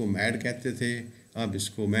फिर उसको मैड कहते थे, अब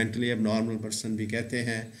इसको मेंटली एबनॉर्मल पर्सन भी कहते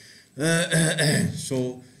हैं. सो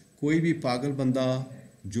कोई भी पागल बंदा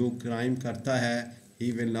जो क्राइम करता है,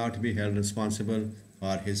 he will not be held responsible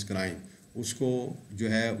for his crime. उसको जो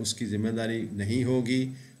है उसकी ज़िम्मेदारी नहीं होगी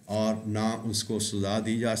और ना उसको सज़ा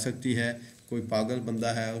दी जा सकती है. कोई पागल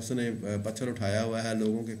बंदा है, उसने पत्थर उठाया हुआ है,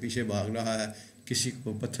 लोगों के पीछे भाग रहा है, किसी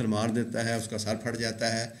को पत्थर मार देता है, उसका सर फट जाता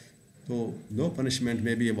है, तो नो पनिशमेंट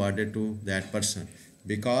में be awarded to that person,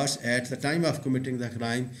 because at the time of committing the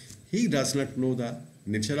crime he does not know the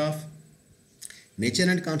nature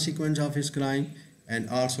and consequence of his crime, and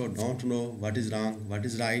also don't know what is wrong, what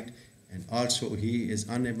is right, and also he is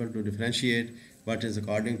unable to differentiate what is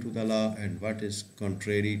according to the law and what is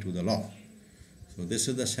contrary to the law. So this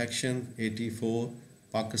is the section 84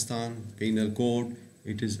 Pakistan Penal Code.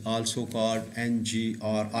 It is also called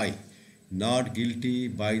NGRI, not guilty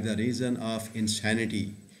by the reason of insanity.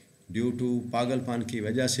 Due to pagalpan ki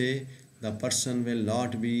wajah se, the person will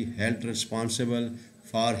not be held responsible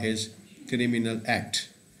for his criminal act.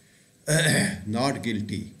 Not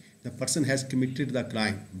guilty. The person has committed the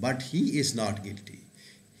crime, but he is not guilty.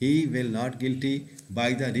 He will not guilty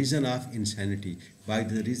by the reason of insanity, by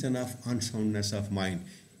the reason of unsoundness of mind.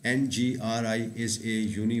 NGRI is a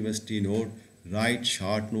university note. Write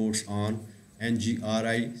short notes on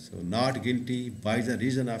NGRI. So not guilty by the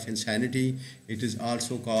reason of insanity. It is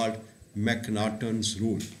also called McNaughton's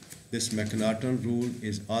rule. This McNaughton rule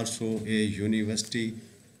is also a university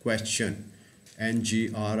question.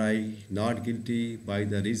 NGRI, not guilty by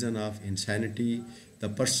the reason of insanity. The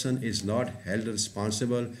person is not held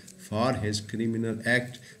responsible for his criminal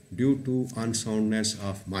act due to unsoundness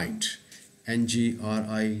of mind.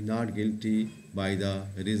 NGRI, not guilty by the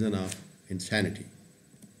reason of insanity.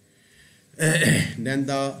 Then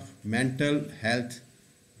the Mental Health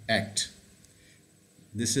Act.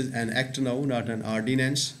 This is an act now, not an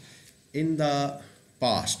ordinance. In the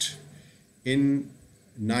past, in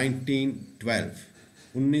 1912,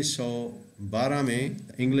 1912 में,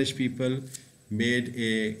 English people made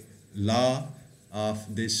a law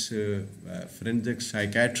of this forensic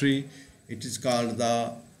psychiatry. It is called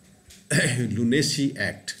the Lunacy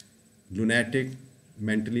Act. Lunatic,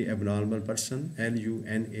 mentally abnormal person,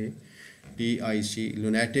 Lunatic,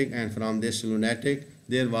 lunatic, and from this lunatic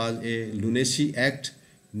there was a Lunacy Act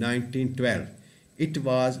 1912. It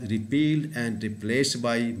was repealed and replaced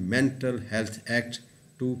by Mental Health Act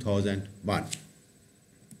 2001.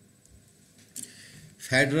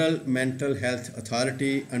 Federal Mental Health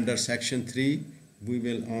Authority under Section 3, we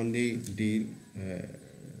will only deal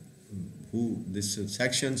these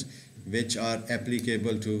sections which are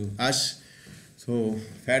applicable to us. So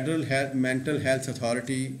Federal Mental Health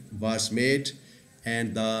Authority was made,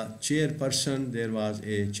 and the chairperson, there was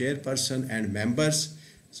a chairperson and members.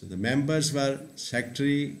 So the members were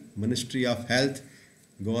Secretary, Ministry of Health,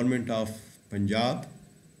 Government of Punjab,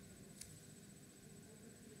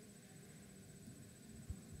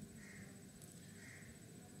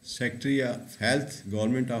 Secretary of Health,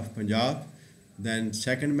 Government of Punjab. Then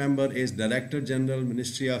second member is Director General,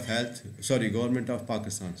 Ministry of Health, Government of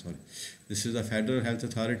Pakistan, This is the Federal Health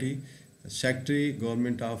Authority. Secretary,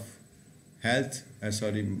 Government of Health,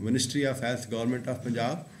 Ministry of Health, Government of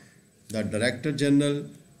Punjab. The Director General,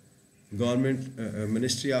 Government,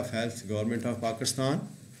 Ministry of Health, Government of Pakistan.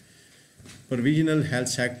 Provisional Health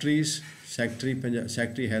Secretaries,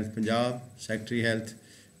 Secretary Health Punjab, Secretary Health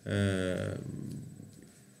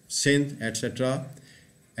Sindh, etc.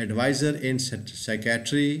 Advisor in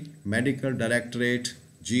Psychiatry, Medical Directorate,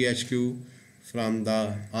 GHQ, from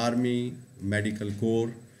the Army Medical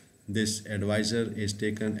Corps. This advisor is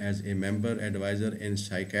taken as a member advisor in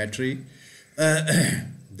Psychiatry.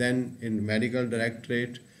 Then in Medical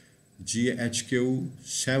Directorate, GHQ,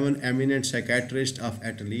 7 eminent psychiatrists of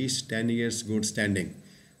at least 10 years good standing.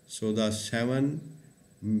 So the 7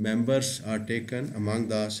 members are taken among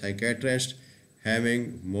the psychiatrists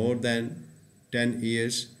having more than 10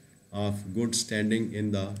 years of good standing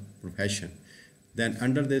in the profession. Then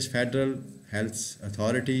under this Federal Health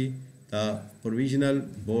Authority, the provisional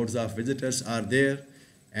boards of visitors are there,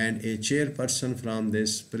 and a chairperson from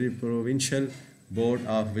this provincial board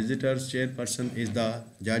of visitors, chairperson is the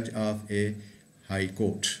judge of a high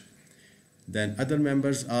court. Then other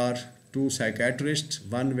members are 2 psychiatrists,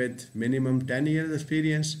 one with minimum 10 years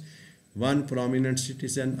experience, 1 prominent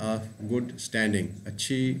citizen of good standing.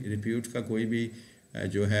 अच्छी repute का कोई भी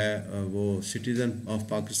जो है वो citizen of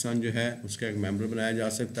Pakistan जो है उसका एक member बनाया जा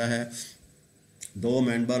सकता है. 2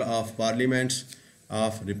 member of parliaments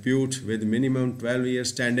of repute with minimum 12 years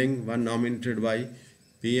standing, 1 nominated by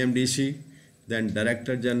PMDC. Then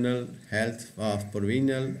Director General Health of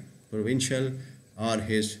provincial or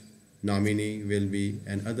his nominee will be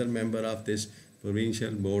another member of this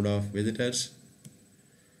provincial board of visitors.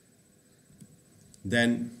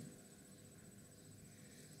 Then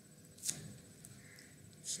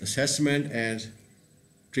assessment and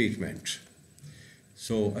treatment.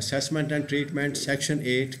 So assessment and treatment, Section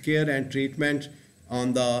 8, care and treatment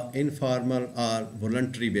on the informal or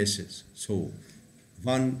voluntary basis. So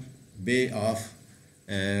one way of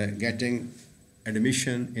getting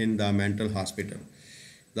admission in the mental hospital.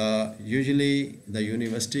 Usually the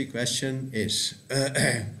university question is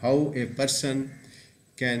how a person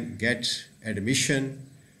can get admission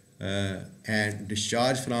and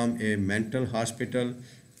discharge from a mental hospital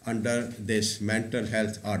under this Mental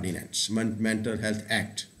Health Ordinance, Mental Health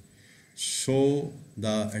Act. So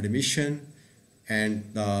the admission and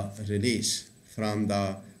the release from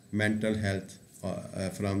the mental health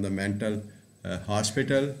from the mental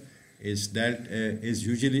hospital is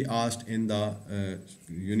usually asked in the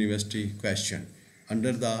university question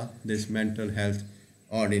under this Mental Health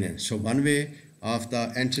Ordinance. So one way of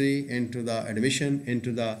the entry into the admission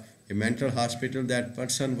into the mental hospital, that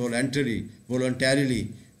person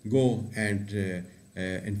voluntarily go and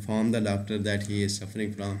inform the doctor that he is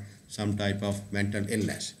suffering from some type of mental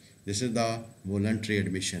illness. This is the voluntary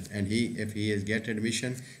admission, and if he get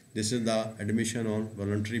admission, this is the admission on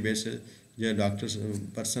voluntary basis. जो doctor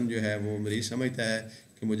person जो है वो मरीज समझता है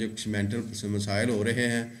कि मुझे कुछ मेंटल मसाइल हो रहे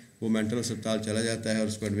हैं, वो मेंटल अस्पताल चला जाता है और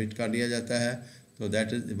उसको एडमिट कर दिया जाता है. तो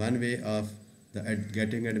that is one way of the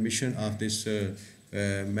getting admission of this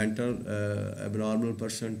mental abnormal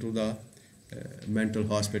person to the mental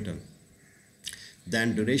hospital.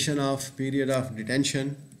 Then duration of period of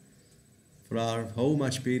detention for how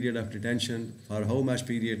much period of detention, for how much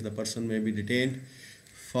period the person may be detained.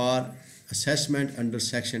 For assessment under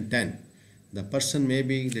Section 10, the person may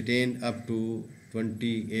be detained up to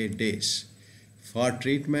 28 days. For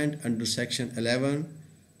treatment under Section 11,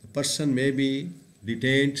 the person may be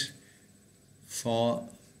detained for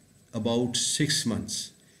about 6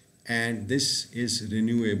 months, and this is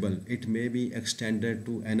renewable. It may be extended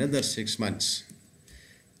to another 6 months.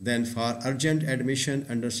 Then for urgent admission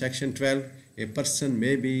under Section 12, a person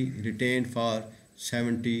may be detained for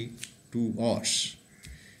 72 hours.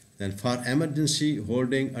 Then for emergency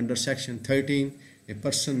holding under Section 13, a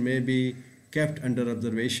person may be kept under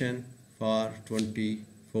observation for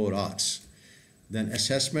 24 hours. Then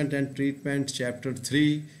assessment and treatment, Chapter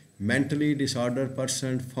 3, mentally disordered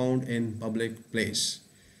person found in public place.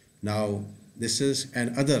 Now, this is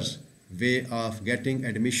another way of getting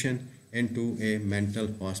admission into a mental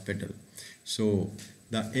hospital. So,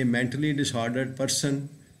 a mentally disordered person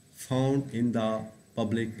found in the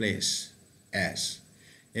public place, as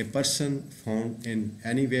a person found in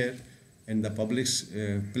anywhere in the public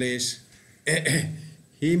place.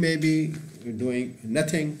 He may be doing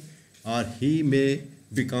nothing, or he may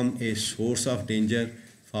become a source of danger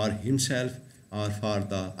for himself or for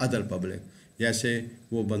the other public. जैसे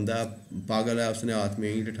वो बंदा पागल है, उसने हाथ में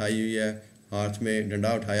ईंट उठाई हुई है, हाथ में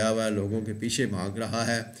डंडा उठाया हुआ है, लोगों के पीछे भाग रहा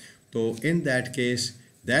है, तो in that case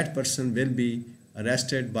that person will be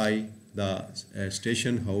arrested by the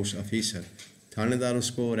station house officer. थानेदार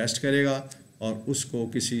उसको अरेस्ट करेगा और उसको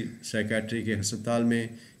किसी साइकेट्री के अस्पताल में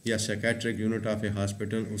या psychiatric unit of A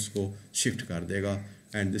hospital उसको शिफ्ट कर देगा.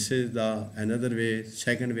 And this is the another way,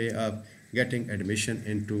 second way of getting admission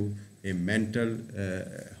into a mental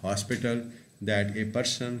hospital, that a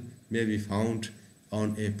person may be found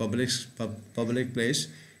on a public place,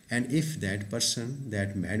 and if that person,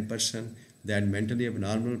 that mad person, that mentally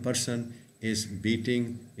abnormal person is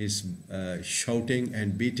beating, is shouting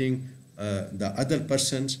and beating the other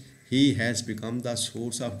persons, he has become the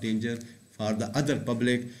source of danger for the other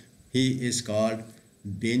public. He is called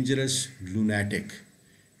dangerous lunatic.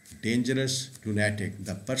 Dangerous lunatic.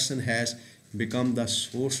 The person has become the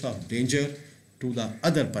source of danger to the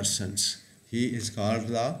other persons. He is called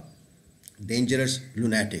the dangerous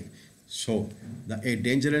lunatic. So, a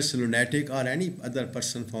dangerous lunatic or any other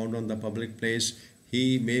person found on the public place,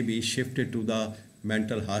 he may be shifted to the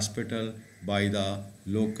mental hospital by the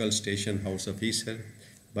local station house officer,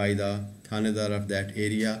 by the थानेदार of that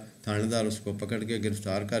area. थानेदार उसको पकड़ के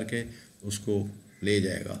गिरफ्तार करके उसको ले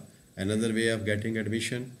जाएगा. Another way of getting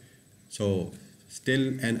admission. So,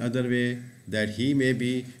 still another way, that he may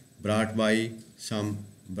be brought with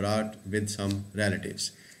some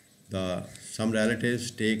relatives. Some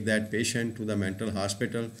relatives take that patient to the mental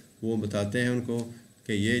hospital. वो बताते हैं उनको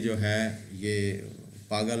कि ये जो है ये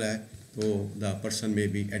पागल है, तो the person may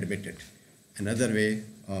be admitted. Another way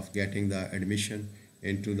of getting the admission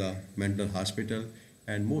into the mental hospital,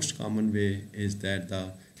 and most common way, is that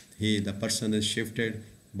the person is shifted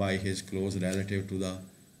by his close relative to the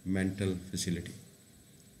mental facility.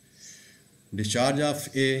 Discharge of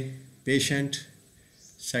a patient.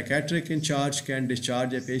 Psychiatric in charge can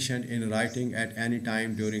discharge a patient in writing at any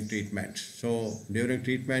time during treatment. So during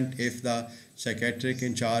treatment, if the psychiatric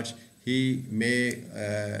in charge, he may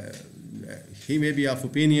be of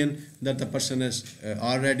opinion that the person is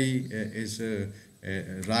already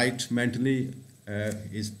right mentally,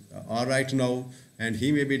 is all right now, and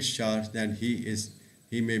he may be discharged, then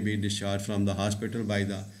he may be discharged from the hospital by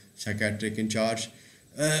the psychiatric in charge.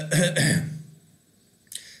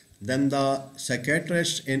 Then the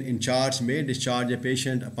psychiatrist in charge may discharge a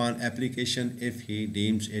patient upon application if he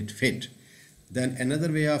deems it fit. Then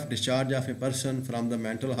another way of discharge of a person from the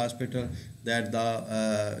mental hospital, that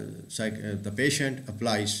the patient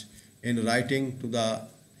applies in writing to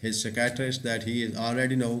his psychiatrist that he is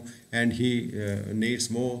already know, and he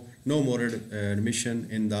needs no more admission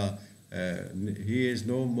in the he is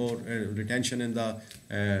no more retention in the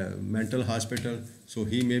mental hospital, so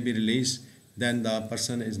he may be released. Then the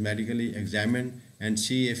person is medically examined and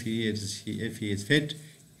see if he is fit,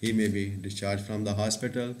 he may be discharged from the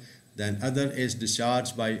hospital. Then other is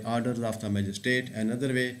discharged by orders of the magistrate.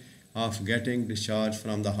 Another way of getting discharged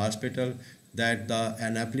from the hospital, that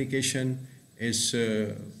an application is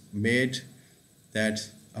made,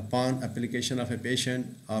 that upon application of a patient,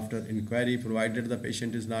 after inquiry, provided the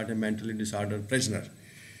patient is not a mentally disordered prisoner.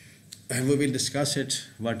 We will discuss it,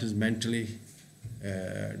 what is mentally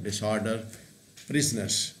disorder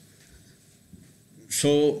prisoners.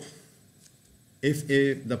 So, if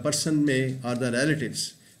the person may, or the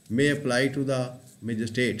relatives may apply to the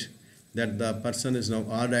magistrate that the person is now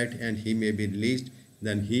all right and he may be released,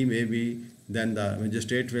 then he may be then the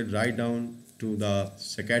magistrate will write down to the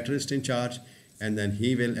psychiatrist in charge, and then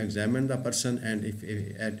he will examine the person, and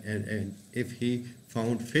if he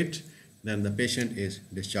found fit, then the patient is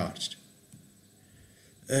discharged.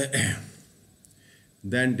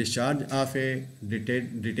 Then discharge of a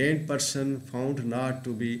detained person found not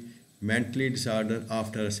to be mentally disordered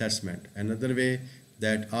after assessment. Another way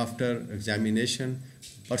that after examination,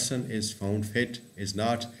 person is found fit, is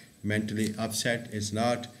not mentally upset, is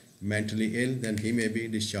not mentally ill, then he may be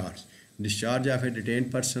discharged. Discharge of a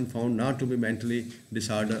detained person found not to be mentally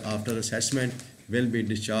disordered after assessment will be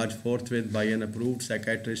discharged forthwith by an approved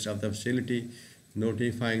psychiatrist of the facility,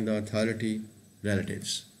 notifying the authority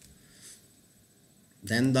relatives.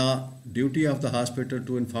 Then the duty of the hospital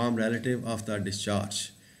to inform relative of the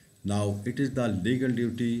discharge. Now it is the legal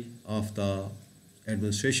duty of the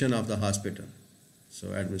administration of the hospital.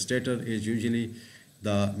 So administrator is usually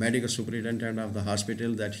the medical superintendent of the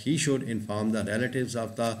hospital, that he should inform the relatives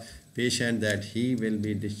of the patient that he will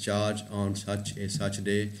be discharged on such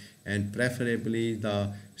day, and preferably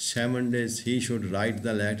the 7 days, he should write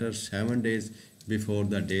the letter 7 days before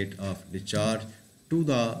the date of discharge to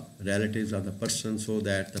the relatives of the person, so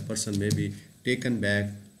that the person may be taken back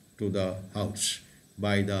to the house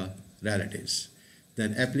by the relatives.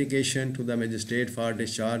 Then application to the magistrate for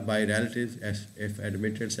discharge by relatives if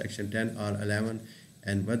admitted section 10 or 11,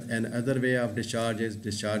 and another way of discharge is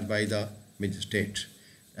discharge by the magistrate.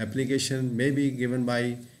 Application may be given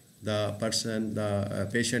by the person, the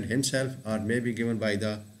patient himself, or may be given by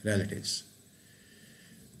the relatives.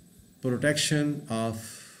 Protection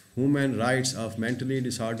of human rights of mentally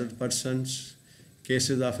disordered persons.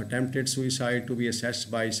 Cases of attempted suicide to be assessed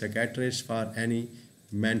by psychiatrists for any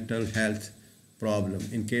mental health problem.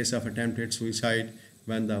 In case of attempted suicide,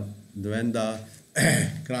 when the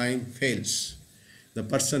crime fails, the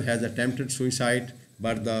person has attempted suicide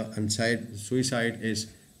but the suicide is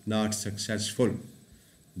not successful,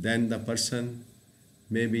 then the person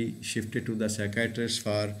may be shifted to the psychiatrist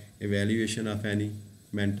for evaluation of any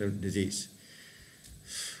mental disease.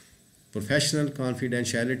 Professional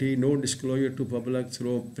confidentiality, no disclosure to public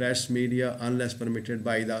through press, media unless permitted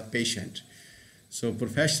by the patient. So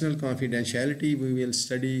professional confidentiality, we will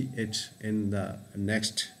study it in the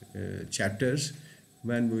next chapters,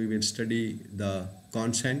 when we will study the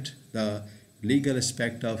consent, the legal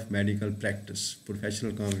aspect of medical practice.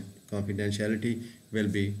 Professional confidentiality will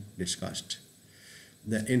be discussed.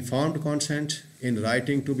 The informed consent in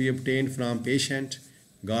writing to be obtained from patient,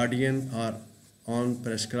 guardian, or on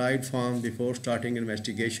prescribed form before starting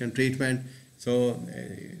investigation, treatment. So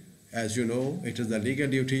as you know, it is the legal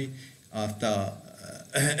duty of the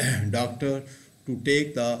doctor to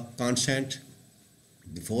take the consent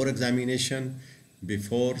before examination,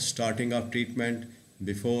 before starting of treatment,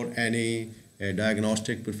 before any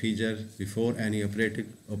diagnostic procedure, before any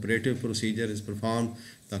operative procedure is performed.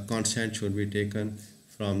 The consent should be taken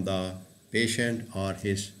from the patient or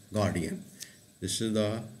his guardian. This is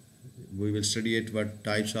we will study it, what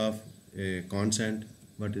types of consent,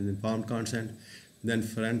 what is informed consent. Then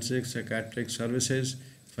forensic psychiatric services.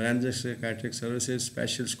 Forensic psychiatric services,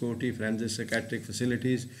 special security forensic psychiatric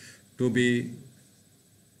facilities to be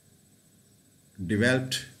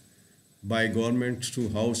developed by government to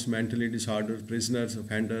house mentally disordered prisoners,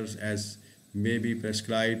 offenders as may be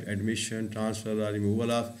prescribed. Admission, transfer or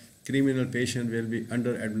removal of criminal patient will be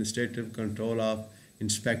under administrative control of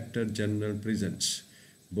Inspector General Prisons.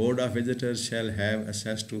 Board of Visitors shall have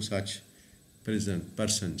access to such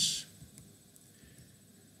persons.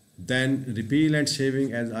 Then repeal and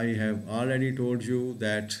saving, as I have already told you,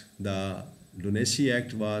 that the Lunacy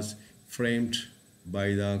Act was framed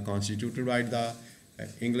by constituted by the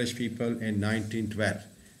English people in 1912.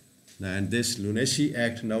 And this Lunacy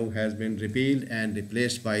Act now has been repealed and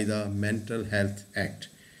replaced by the Mental Health Act.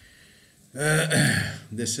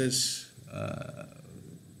 This is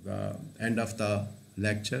the end of the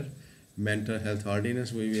lecture, Mental Health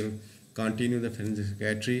Ordinance. We will continue the forensic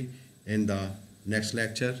psychiatry in the next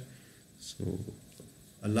lecture. So,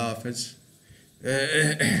 Allah Hafiz.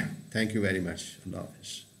 Thank you very much. Allah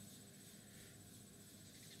Hafiz.